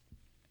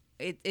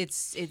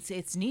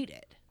it's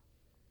needed.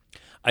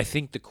 I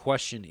think the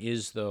question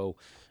is though,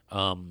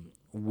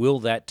 will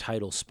that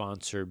title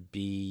sponsor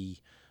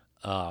be?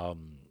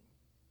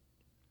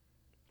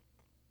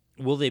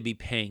 Will they be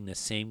paying the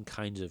same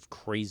kinds of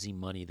crazy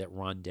money that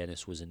Ron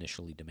Dennis was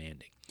initially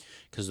demanding?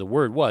 Because the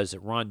word was that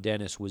Ron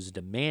Dennis was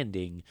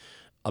demanding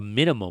a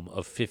minimum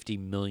of $50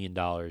 million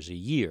a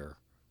year.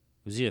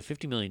 It was either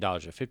 $50 million or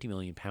 £50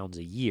 million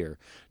a year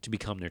to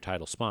become their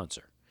title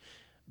sponsor.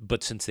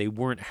 But since they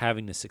weren't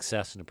having the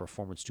success and the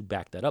performance to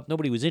back that up,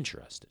 nobody was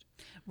interested.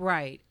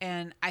 Right.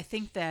 And I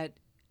think that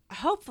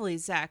hopefully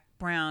Zach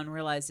Brown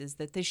realizes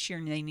that this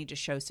year they need to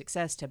show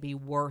success to be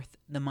worth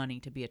the money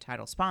to be a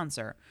title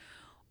sponsor.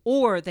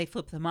 Or they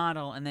flip the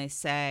model and they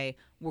say,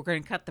 we're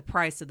going to cut the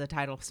price of the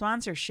title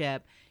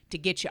sponsorship to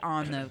get you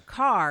on the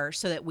car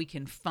so that we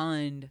can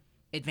fund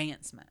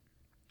advancement.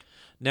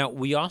 Now,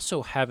 we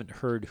also haven't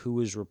heard who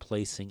is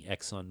replacing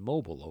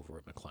ExxonMobil over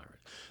at McLaren.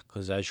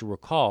 Because as you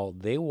recall,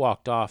 they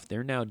walked off.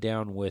 They're now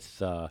down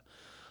with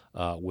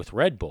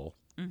Red Bull.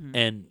 Mm-hmm.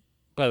 And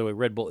by the way,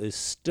 Red Bull is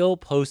still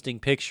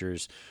posting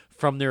pictures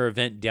from their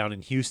event down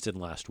in Houston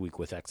last week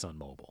with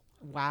ExxonMobil.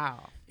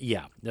 Wow.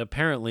 Yeah.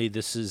 Apparently,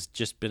 this has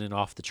just been an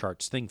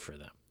off-the-charts thing for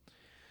them.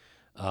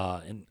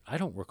 And I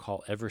don't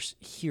recall ever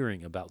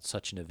hearing about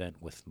such an event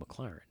with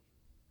McLaren.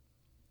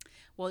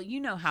 Well, you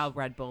know how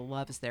Red Bull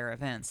loves their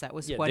events. That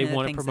was one of the things they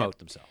want to promote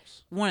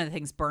themselves. One of the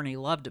things Bernie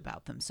loved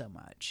about them so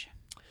much.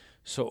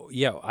 So,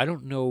 yeah, I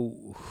don't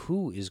know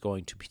who is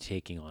going to be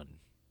taking on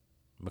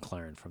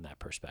McLaren from that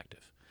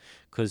perspective.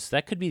 Because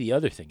that could be the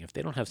other thing. If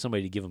they don't have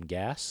somebody to give them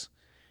gas,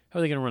 how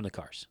are they going to run the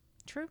cars?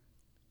 True.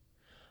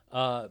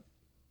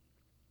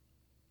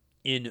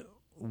 In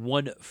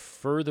one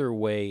further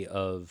way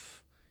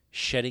of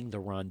shedding the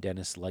Ron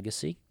Dennis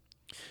legacy,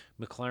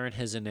 McLaren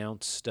has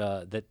announced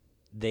that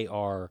they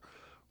are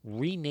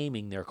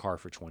renaming their car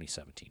for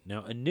 2017.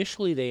 Now,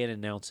 initially they had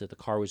announced that the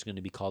car was going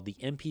to be called the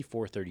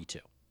MP432.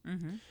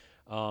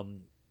 Mm-hmm.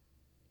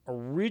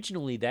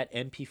 Originally, that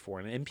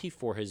MP4, and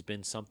MP4 has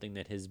been something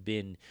that has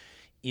been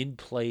in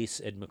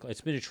place at McLaren.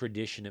 It's been a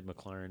tradition at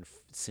McLaren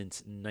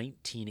since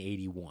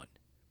 1981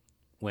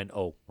 when,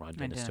 Ron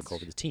Dennis took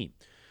over the team.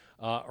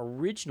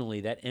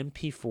 Originally, that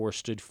MP4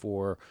 stood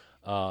for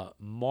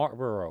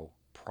Marlboro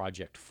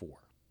Project 4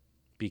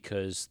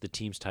 because the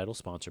team's title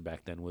sponsor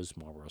back then was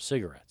Marlboro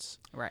Cigarettes.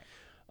 Right.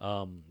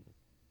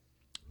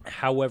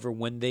 However,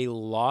 when they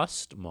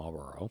lost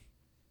Marlboro,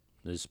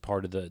 as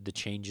part of the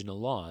change in the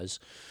laws,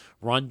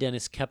 Ron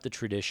Dennis kept the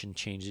tradition,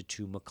 changed it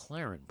to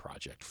McLaren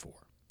Project 4.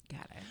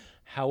 Got it.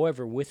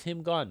 However, with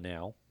him gone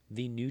now,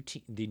 the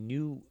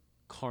new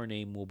car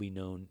name will be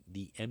known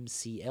the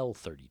MCL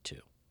 32.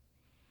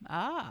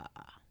 Ah.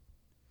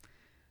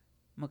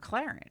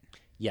 McLaren.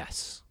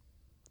 Yes.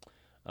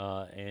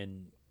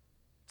 And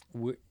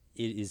it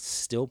is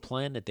still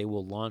planned that they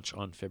will launch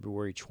on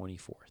February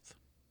 24th.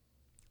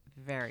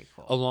 Very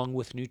cool. Along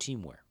with new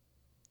teamwear.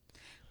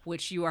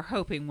 Which you are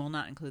hoping will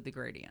not include the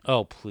gradient.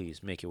 Oh,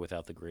 please make it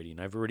without the gradient.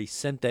 I've already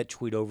sent that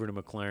tweet over to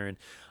McLaren.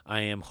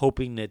 I am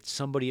hoping that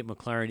somebody at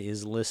McLaren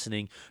is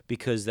listening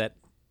because that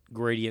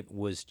gradient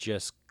was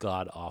just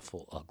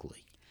god-awful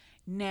ugly.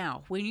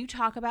 Now, when you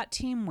talk about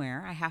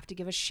teamwear, I have to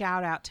give a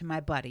shout out to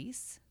my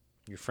buddies.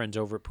 Your friends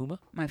over at Puma?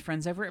 My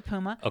friends over at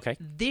Puma. Okay.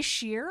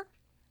 This year,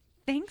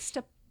 thanks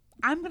to,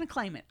 I'm going to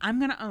claim it. I'm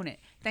going to own it.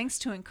 Thanks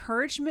to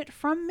encouragement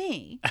from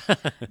me,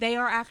 they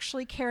are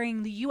actually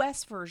carrying, the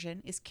U.S.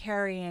 version is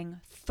carrying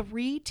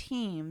 3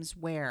 teams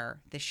wear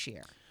this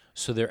year.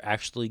 So they're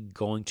actually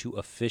going to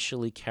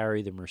officially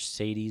carry the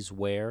Mercedes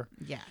wear?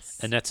 Yes.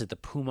 And that's at the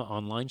Puma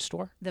online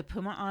store? The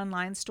Puma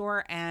online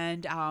store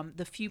and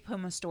the few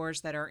Puma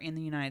stores that are in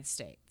the United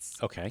States.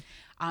 Okay.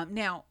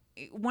 Now,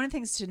 one of the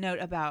things to note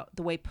about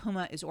the way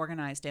Puma is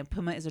organized, and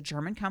Puma is a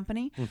German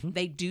company,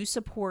 they do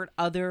support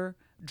other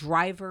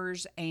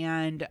drivers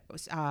and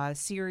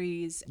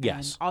series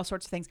and all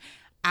sorts of things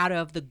out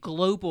of the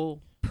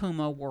global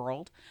Puma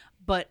world.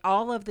 But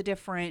all of the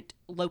different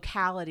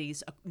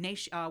localities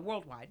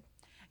worldwide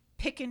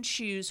pick and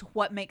choose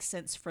what makes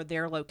sense for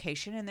their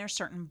location, and there's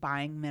certain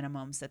buying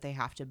minimums that they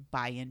have to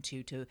buy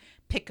into to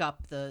pick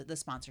up the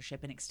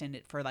sponsorship and extend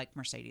it for like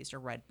Mercedes or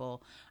Red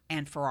Bull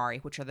and Ferrari,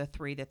 which are the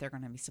 3 that they're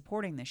going to be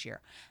supporting this year.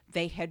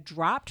 They had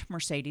dropped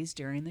Mercedes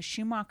during the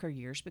Schumacher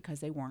years because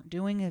they weren't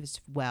doing as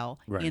well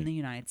in the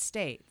United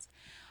States.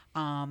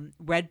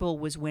 Red Bull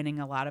was winning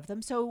a lot of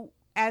them, so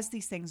as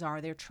these things are,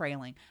 they're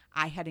trailing.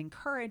 I had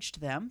encouraged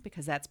them,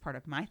 because that's part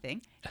of my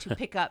thing, to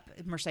pick up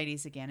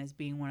Mercedes again as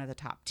being one of the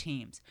top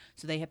teams.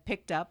 So they have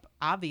picked up,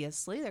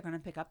 obviously, they're going to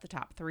pick up the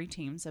top 3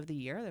 teams of the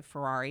year, the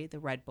Ferrari, the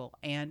Red Bull,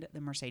 and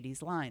the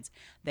Mercedes lines.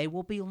 They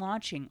will be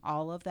launching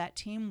all of that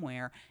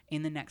teamwear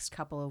in the next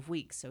couple of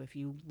weeks. So if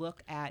you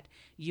look at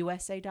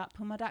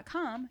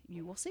usa.puma.com,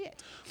 you will see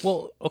it.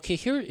 Well, okay,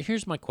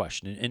 here's my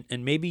question,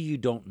 and maybe you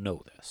don't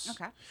know this.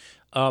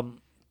 Okay.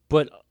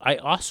 But I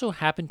also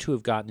happen to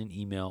have gotten an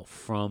email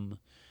from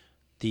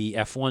the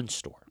F1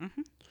 store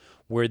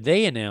where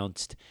they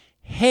announced,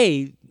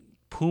 hey,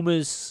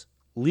 Puma's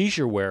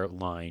leisure wear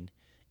line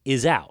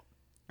is out.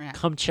 Yeah.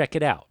 Come check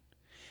it out.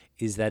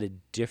 Is that a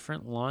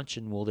different launch,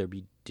 and will there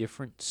be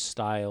different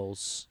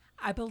styles?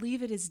 I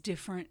believe it is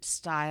different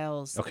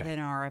styles than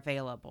are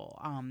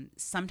available.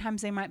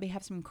 Sometimes they might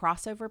have some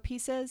crossover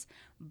pieces,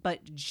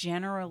 but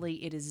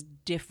generally it is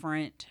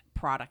different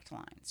product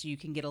lines. You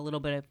can get a little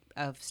bit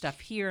of stuff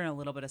here and a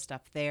little bit of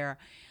stuff there.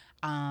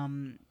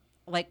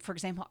 Like, for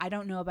example, I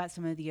don't know about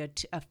some of the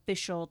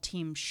official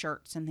team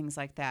shirts and things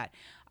like that.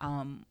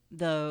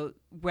 The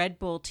Red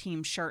Bull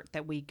team shirt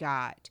that we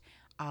got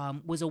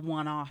was a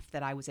one-off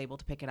that I was able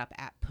to pick it up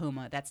at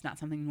Puma. That's not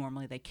something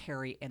normally they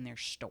carry in their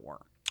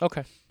store.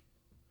 Okay.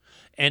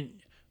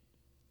 And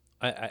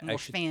I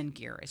should fan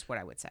gear is what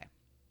I would say.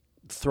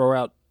 throw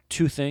out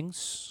 2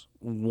 things.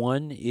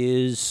 One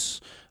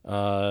is,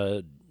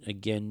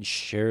 again,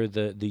 share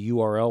the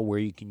URL where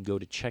you can go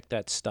to check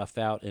that stuff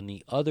out. And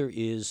the other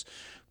is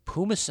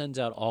Puma sends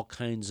out all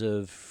kinds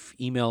of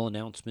email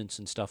announcements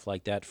and stuff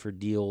like that for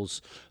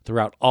deals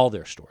throughout all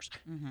their stores.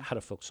 How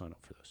do folks sign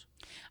up for those?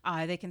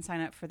 They can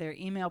sign up for their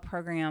email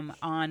program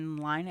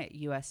online at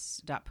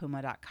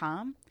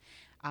us.puma.com.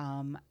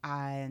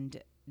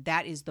 And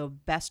that is the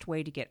best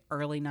way to get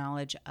early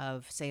knowledge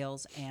of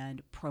sales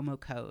and promo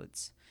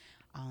codes,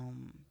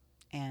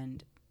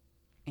 and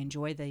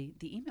enjoy the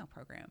email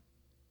program.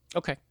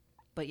 Okay.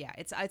 But yeah,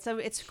 it's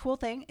a cool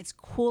thing. It's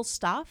cool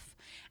stuff,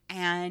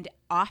 and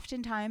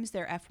oftentimes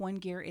their F1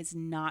 gear is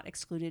not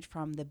excluded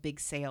from the big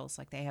sales.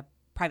 Like, they have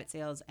private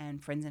sales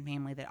and friends and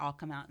family that all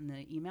come out in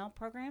the email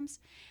programs.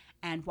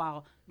 And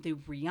while the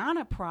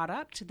Rihanna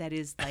product, that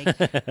is like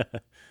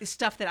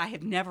stuff that I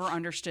have never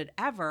understood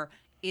ever,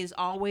 is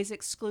always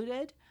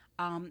excluded,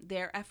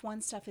 their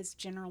F1 stuff is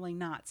generally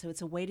not. So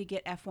it's a way to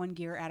get F1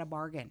 gear at a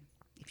bargain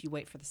if you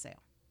wait for the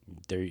sale.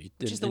 Which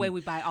is the way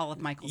we buy all of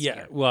Michael's gear.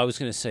 Yeah, well, I was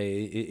going to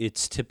say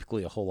it's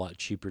typically a whole lot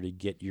cheaper to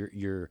get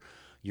your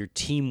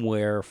team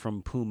wear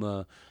from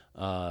Puma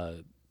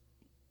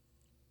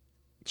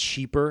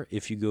cheaper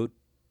if you go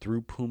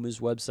through Puma's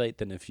website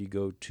than if you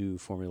go to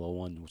Formula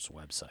One's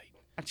website.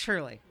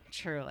 Truly.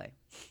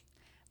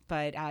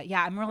 But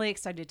yeah, I'm really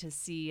excited to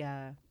see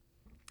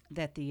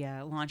that the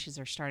launches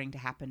are starting to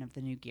happen of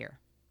the new gear.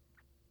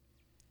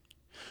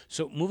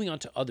 So moving on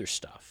to other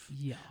stuff.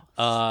 Yes.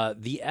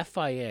 The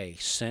FIA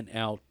sent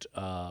out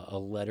a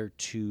letter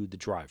to the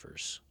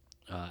drivers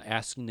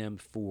asking them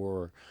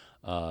for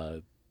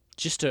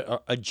just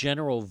a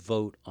general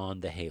vote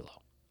on the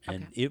Halo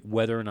and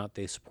whether or not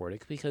they support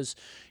it, because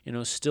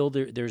still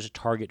there's a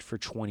target for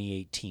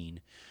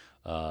 2018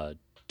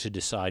 to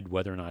decide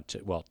whether or not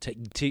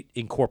to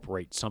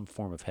incorporate some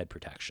form of head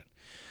protection.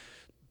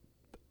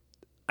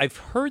 I've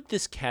heard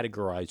this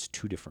categorized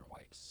 2 different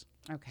ways.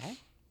 Okay.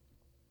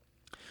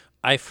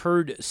 I've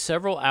heard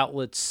several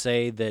outlets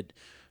say that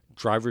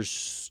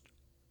drivers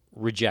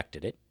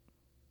rejected it.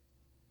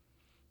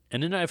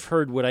 And then I've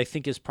heard what I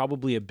think is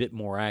probably a bit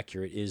more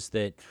accurate is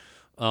that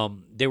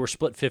they were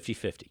split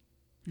 50-50.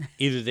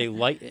 Either they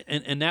like,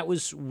 and that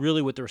was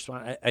really what the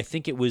response, I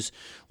think it was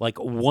like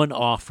one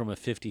off from a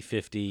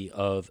 50-50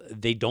 of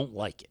they don't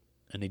like it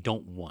and they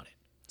don't want it.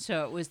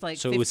 So it was like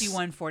So it was-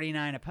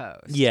 51-49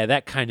 opposed. Yeah,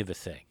 that kind of a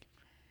thing.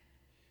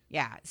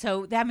 Yeah.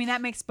 So, that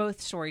makes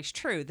both stories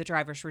true. The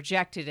drivers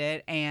rejected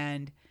it,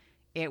 and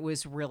it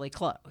was really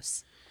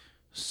close.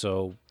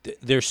 So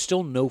there's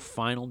still no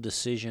final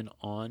decision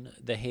on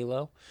the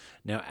Halo.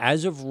 Now,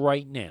 as of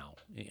right now,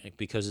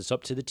 because it's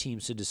up to the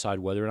teams to decide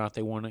whether or not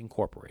they want to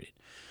incorporate it,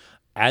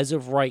 as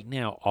of right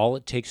now, all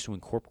it takes to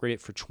incorporate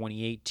it for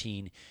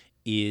 2018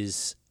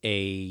 is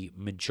a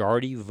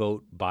majority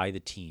vote by the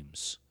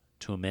teams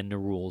to amend the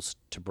rules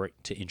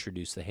to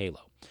introduce the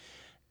Halo.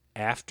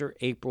 After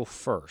April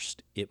 1st,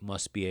 it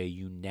must be a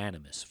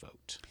unanimous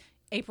vote.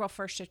 April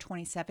 1st of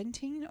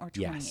 2017 or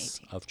 2018? Yes,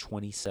 of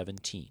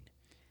 2017.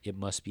 It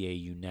must be a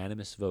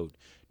unanimous vote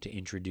to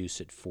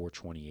introduce it for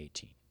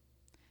 2018.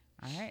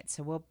 All right.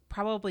 So we'll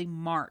probably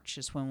March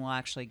is when we'll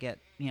actually get,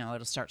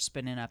 it'll start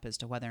spinning up as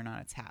to whether or not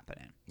it's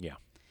happening. Yeah.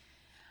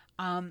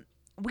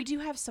 We do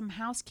have some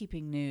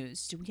housekeeping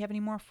news. Do we have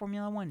any more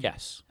Formula One news?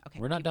 Yes. Okay.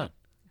 We're not keep done.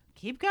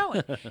 Keep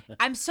going.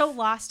 I'm so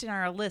lost in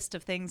our list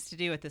of things to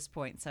do at this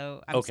point,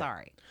 so I'm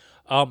sorry.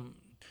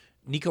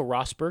 Nico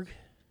Rosberg,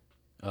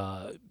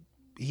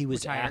 he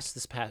was Retired. asked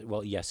this past.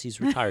 Well, yes, he's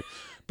retired,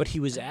 but he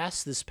was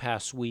asked this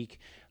past week.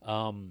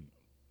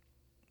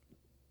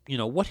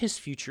 What his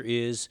future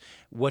is,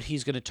 what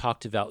he's going to talk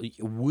to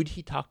would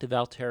he talk to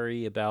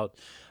Valtteri about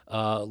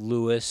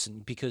Lewis?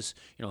 And because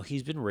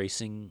he's been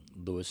racing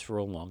Lewis for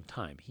a long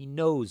time, he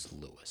knows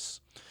Lewis.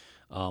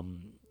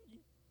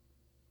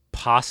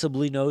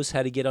 Possibly knows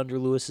how to get under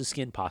Lewis's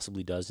skin,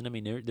 possibly doesn't. I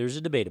mean, there's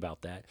a debate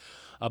about that.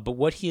 But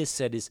what he has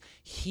said is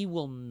he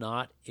will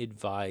not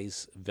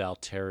advise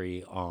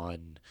Valtteri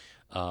on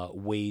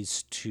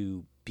ways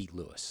to beat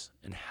Lewis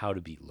and how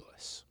to beat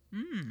Lewis.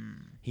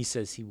 He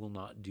says he will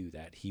not do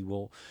that.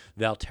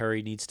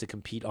 Valtteri needs to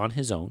compete on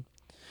his own.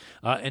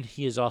 And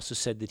he has also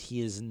said that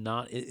he is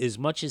not, as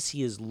much as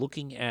he is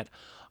looking at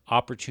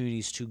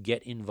opportunities to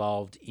get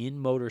involved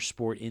in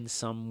motorsport in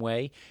some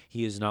way,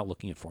 he is not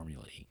looking at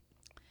Formula E.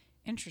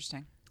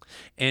 Interesting.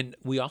 And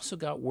we also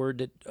got word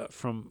that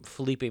from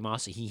Felipe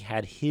Massa, he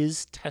had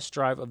his test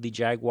drive of the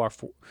Jaguar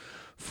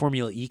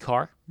Formula E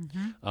car.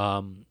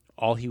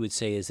 All he would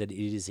say is that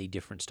it is a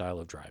different style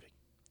of driving.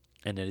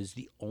 And that is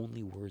the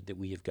only word that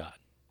we have gotten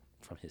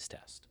from his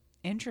test.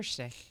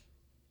 Interesting.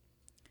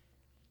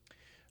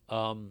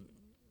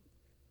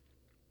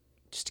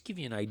 Just to give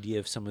you an idea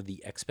of some of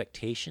the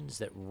expectations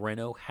that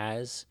Renault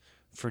has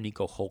for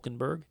Nico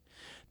Hulkenberg,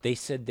 they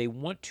said they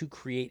want to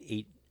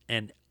create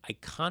an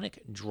iconic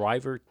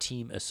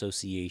driver-team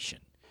association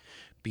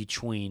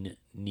between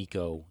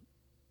Nico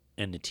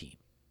and the team.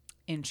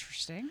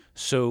 Interesting.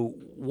 So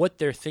what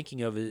they're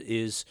thinking of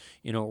is,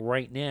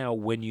 right now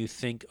when you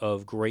think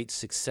of great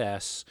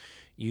success,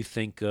 you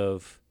think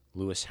of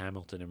Lewis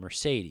Hamilton and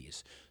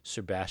Mercedes,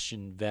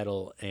 Sebastian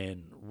Vettel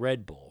and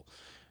Red Bull,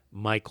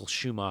 Michael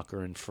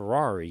Schumacher and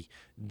Ferrari.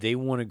 They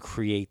want to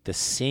create the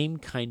same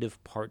kind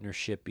of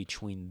partnership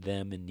between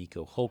them and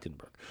Nico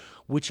Hulkenberg,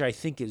 which I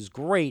think is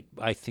great.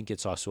 I think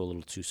it's also a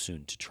little too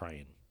soon to try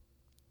and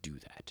do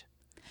that.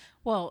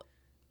 Well,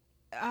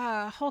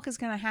 Hulk is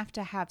going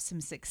to have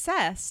some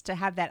success to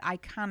have that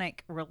iconic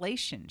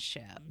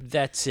relationship.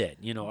 That's it.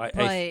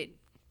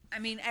 I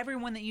mean,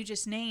 everyone that you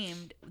just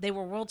named, they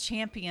were world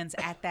champions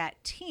at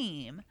that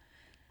team.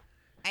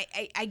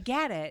 I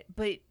get it,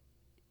 but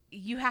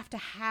you have to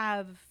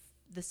have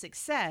the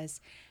success.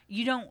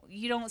 You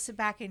don't sit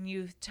back and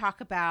you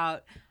talk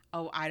about,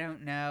 I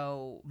don't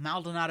know,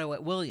 Maldonado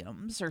at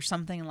Williams or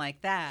something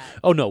like that.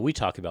 Oh, no, we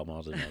talk about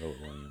Maldonado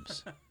at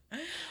Williams.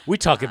 We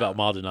talk about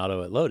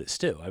Maldonado at Lotus,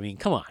 too. I mean,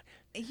 come on.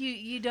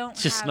 You don't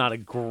It's just not a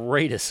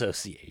great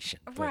association.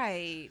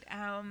 Right.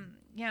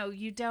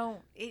 You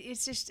don't,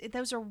 it's just,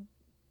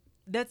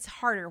 that's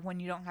harder when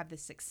you don't have the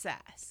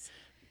success.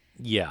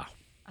 Yeah.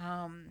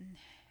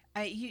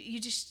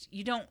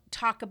 You don't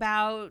talk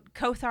about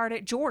Coulthard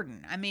at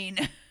Jordan. I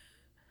mean,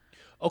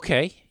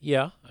 okay,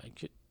 yeah.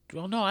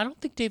 Well, no, I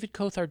don't think David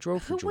Coulthard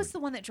drove for Jordan. Who was the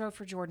one that drove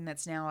for Jordan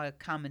that's now a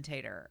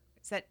commentator?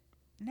 It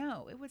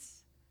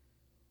was.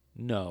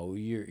 No,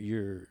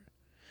 you're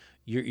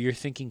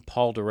thinking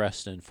Paul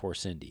DeResta in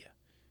Force India.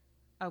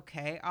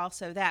 Okay,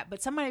 also that,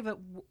 but somebody that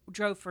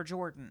drove for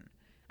Jordan.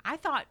 I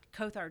thought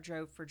Coulthard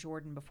drove for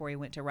Jordan before he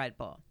went to Red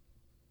Bull.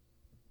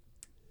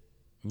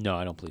 No,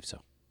 I don't believe so.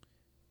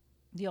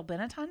 The old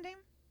Benetton team?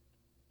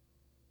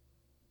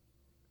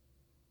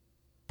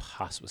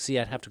 Possible. See,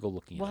 I'd have to go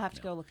looking. We'll have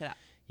to go look it up.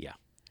 Yeah,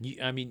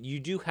 you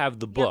do have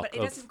the book. Yeah, but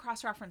it doesn't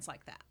cross-reference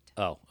like that.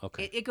 Oh,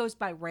 okay. It goes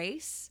by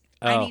race.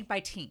 Oh. I need by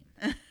team.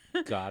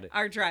 Got it.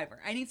 Our driver.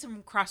 I need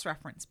some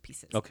cross-reference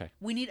pieces. Okay.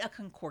 We need a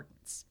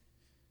concordance.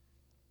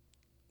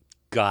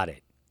 Got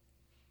it.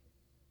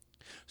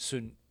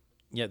 So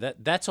Yeah,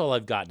 that's all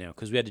I've got now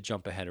because we had to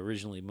jump ahead.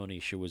 Originally,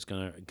 Monisha was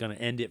gonna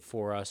end it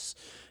for us,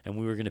 and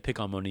we were gonna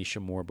pick on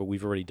Monisha more, but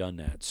we've already done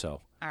that.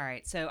 So All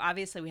right. So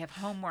obviously we have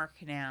homework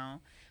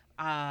now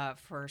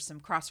for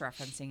some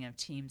cross-referencing of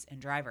teams and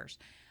drivers.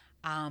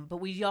 But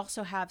we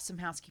also have some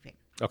housekeeping.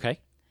 okay,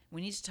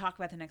 We need to talk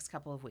about the next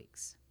couple of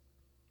weeks.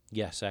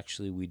 yes,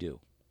 actually we do.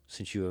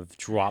 Since you have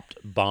dropped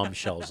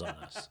bombshells on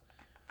us,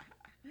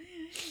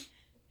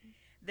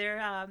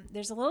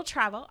 There's a little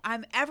travel.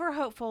 I'm ever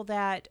hopeful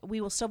that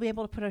we will still be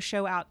able to put a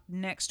show out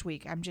next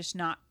week. I'm just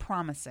not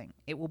promising.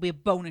 It will be a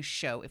bonus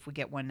show if we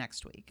get one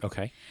next week.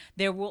 okay.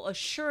 There will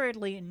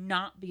assuredly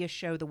not be a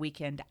show the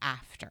weekend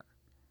after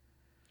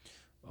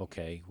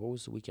Okay, what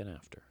was the weekend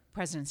after?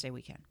 President's Day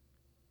weekend.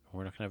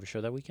 We're not gonna have a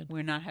show that weekend.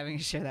 We're not having a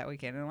show that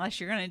weekend unless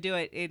you're going to do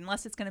it,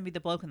 unless it's going to be the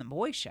Bloke and the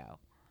Boy show.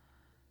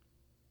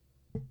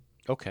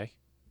 Okay.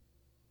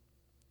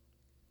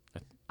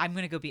 I'm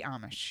going to go be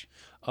Amish.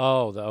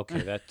 Oh,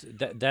 okay.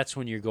 That's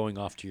when you're going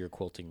off to your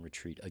quilting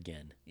retreat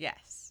again.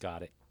 Yes.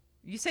 Got it.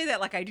 You say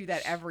that like I do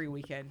that every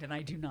weekend, and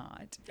I do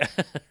not.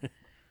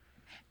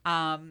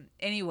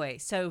 Anyway,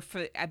 so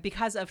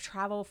because of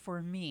travel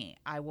for me,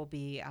 I will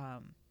be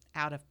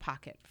out of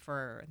pocket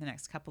for the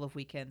next couple of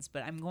weekends,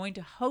 but I'm going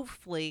to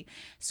hopefully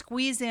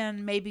squeeze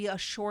in maybe a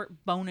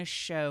short bonus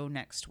show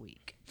next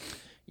week.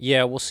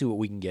 Yeah, we'll see what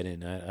we can get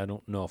in. I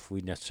don't know if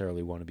we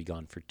necessarily want to be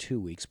gone for 2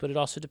 weeks, but it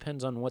also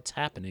depends on what's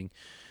happening.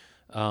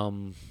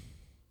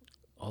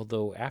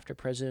 Although after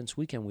President's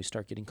Weekend, we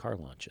start getting car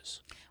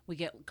launches. We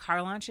get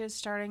car launches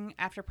starting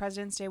after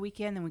President's Day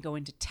weekend, then we go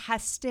into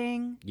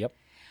testing. Yep.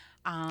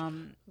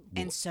 And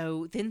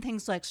so then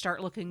things like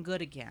start looking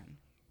good again.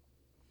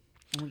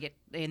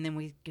 And then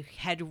we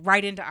head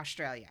right into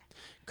Australia.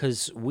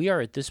 Because we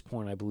are at this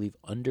point, I believe,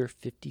 under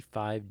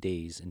 55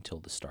 days until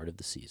the start of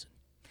the season.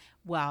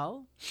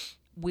 Well,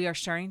 we are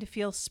starting to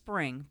feel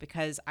spring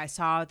because I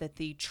saw that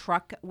the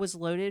truck was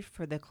loaded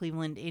for the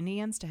Cleveland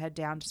Indians to head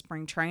down to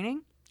spring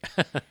training.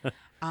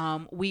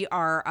 We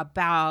are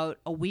about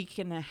a week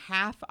and a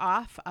half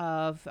off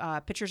of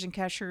pitchers and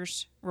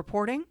catchers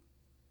reporting,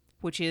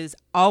 which is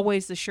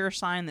always the sure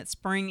sign that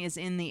spring is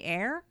in the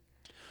air.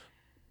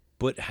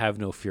 But have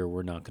no fear,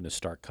 we're not going to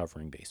start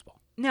covering baseball.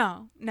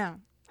 No.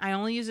 I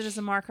only use it as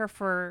a marker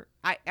for,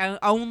 I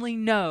only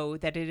know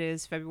that it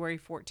is February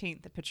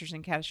 14th, the pitchers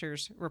and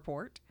catchers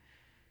report.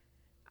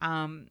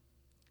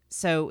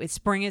 So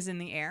spring is in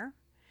the air,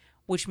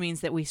 which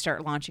means that we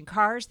start launching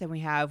cars. Then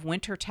we have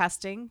winter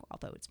testing,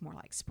 although it's more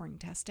like spring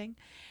testing.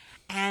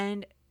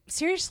 And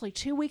seriously,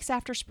 2 weeks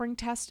after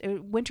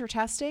winter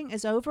testing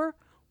is over,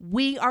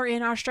 we are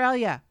in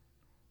Australia.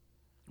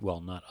 Well,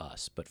 not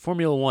us, but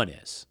Formula One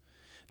is.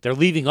 They're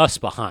leaving us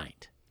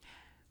behind.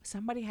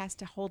 Somebody has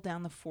to hold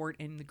down the fort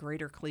in the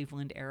greater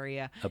Cleveland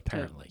area.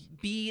 Apparently. To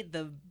be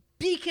the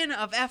beacon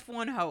of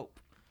F1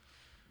 hope.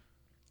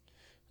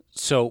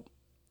 So,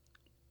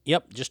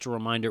 yep, just a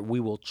reminder, we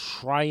will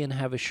try and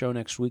have a show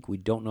next week. We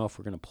don't know if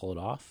we're going to pull it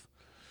off.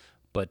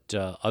 But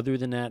other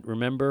than that,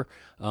 remember,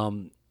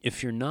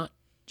 if you're not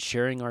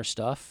sharing our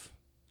stuff,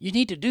 you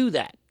need to do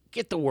that.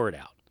 Get the word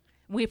out.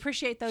 We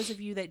appreciate those of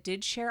you that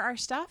did share our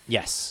stuff.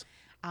 Yes.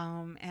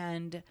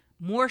 And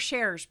more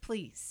shares,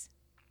 please.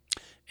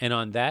 And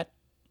on that,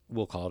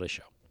 we'll call it a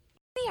show.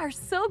 We are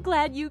so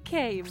glad you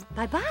came.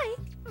 Bye-bye.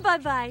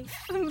 Bye-bye.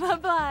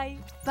 Bye-bye.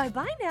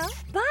 Bye-bye now.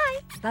 Bye.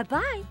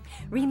 Bye-bye.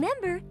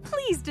 Remember,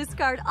 please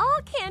discard all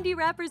candy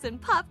wrappers and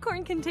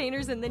popcorn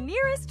containers in the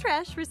nearest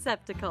trash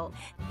receptacle.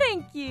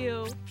 Thank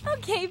you.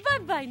 Okay,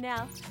 bye-bye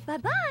now.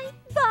 Bye-bye.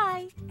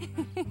 Bye.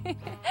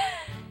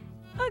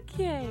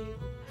 Okay.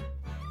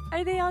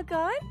 Are they all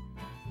gone?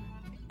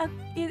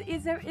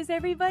 Is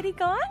everybody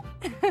gone?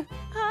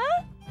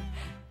 Huh?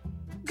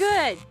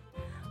 Good.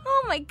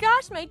 Oh my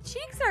gosh, my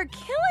cheeks are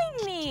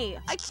killing me.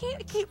 I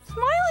can't keep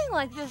smiling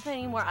like this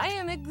anymore. I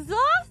am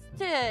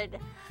exhausted.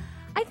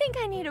 I think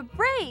I need a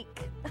break.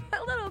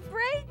 A little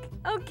break?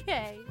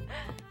 Okay.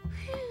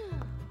 Phew.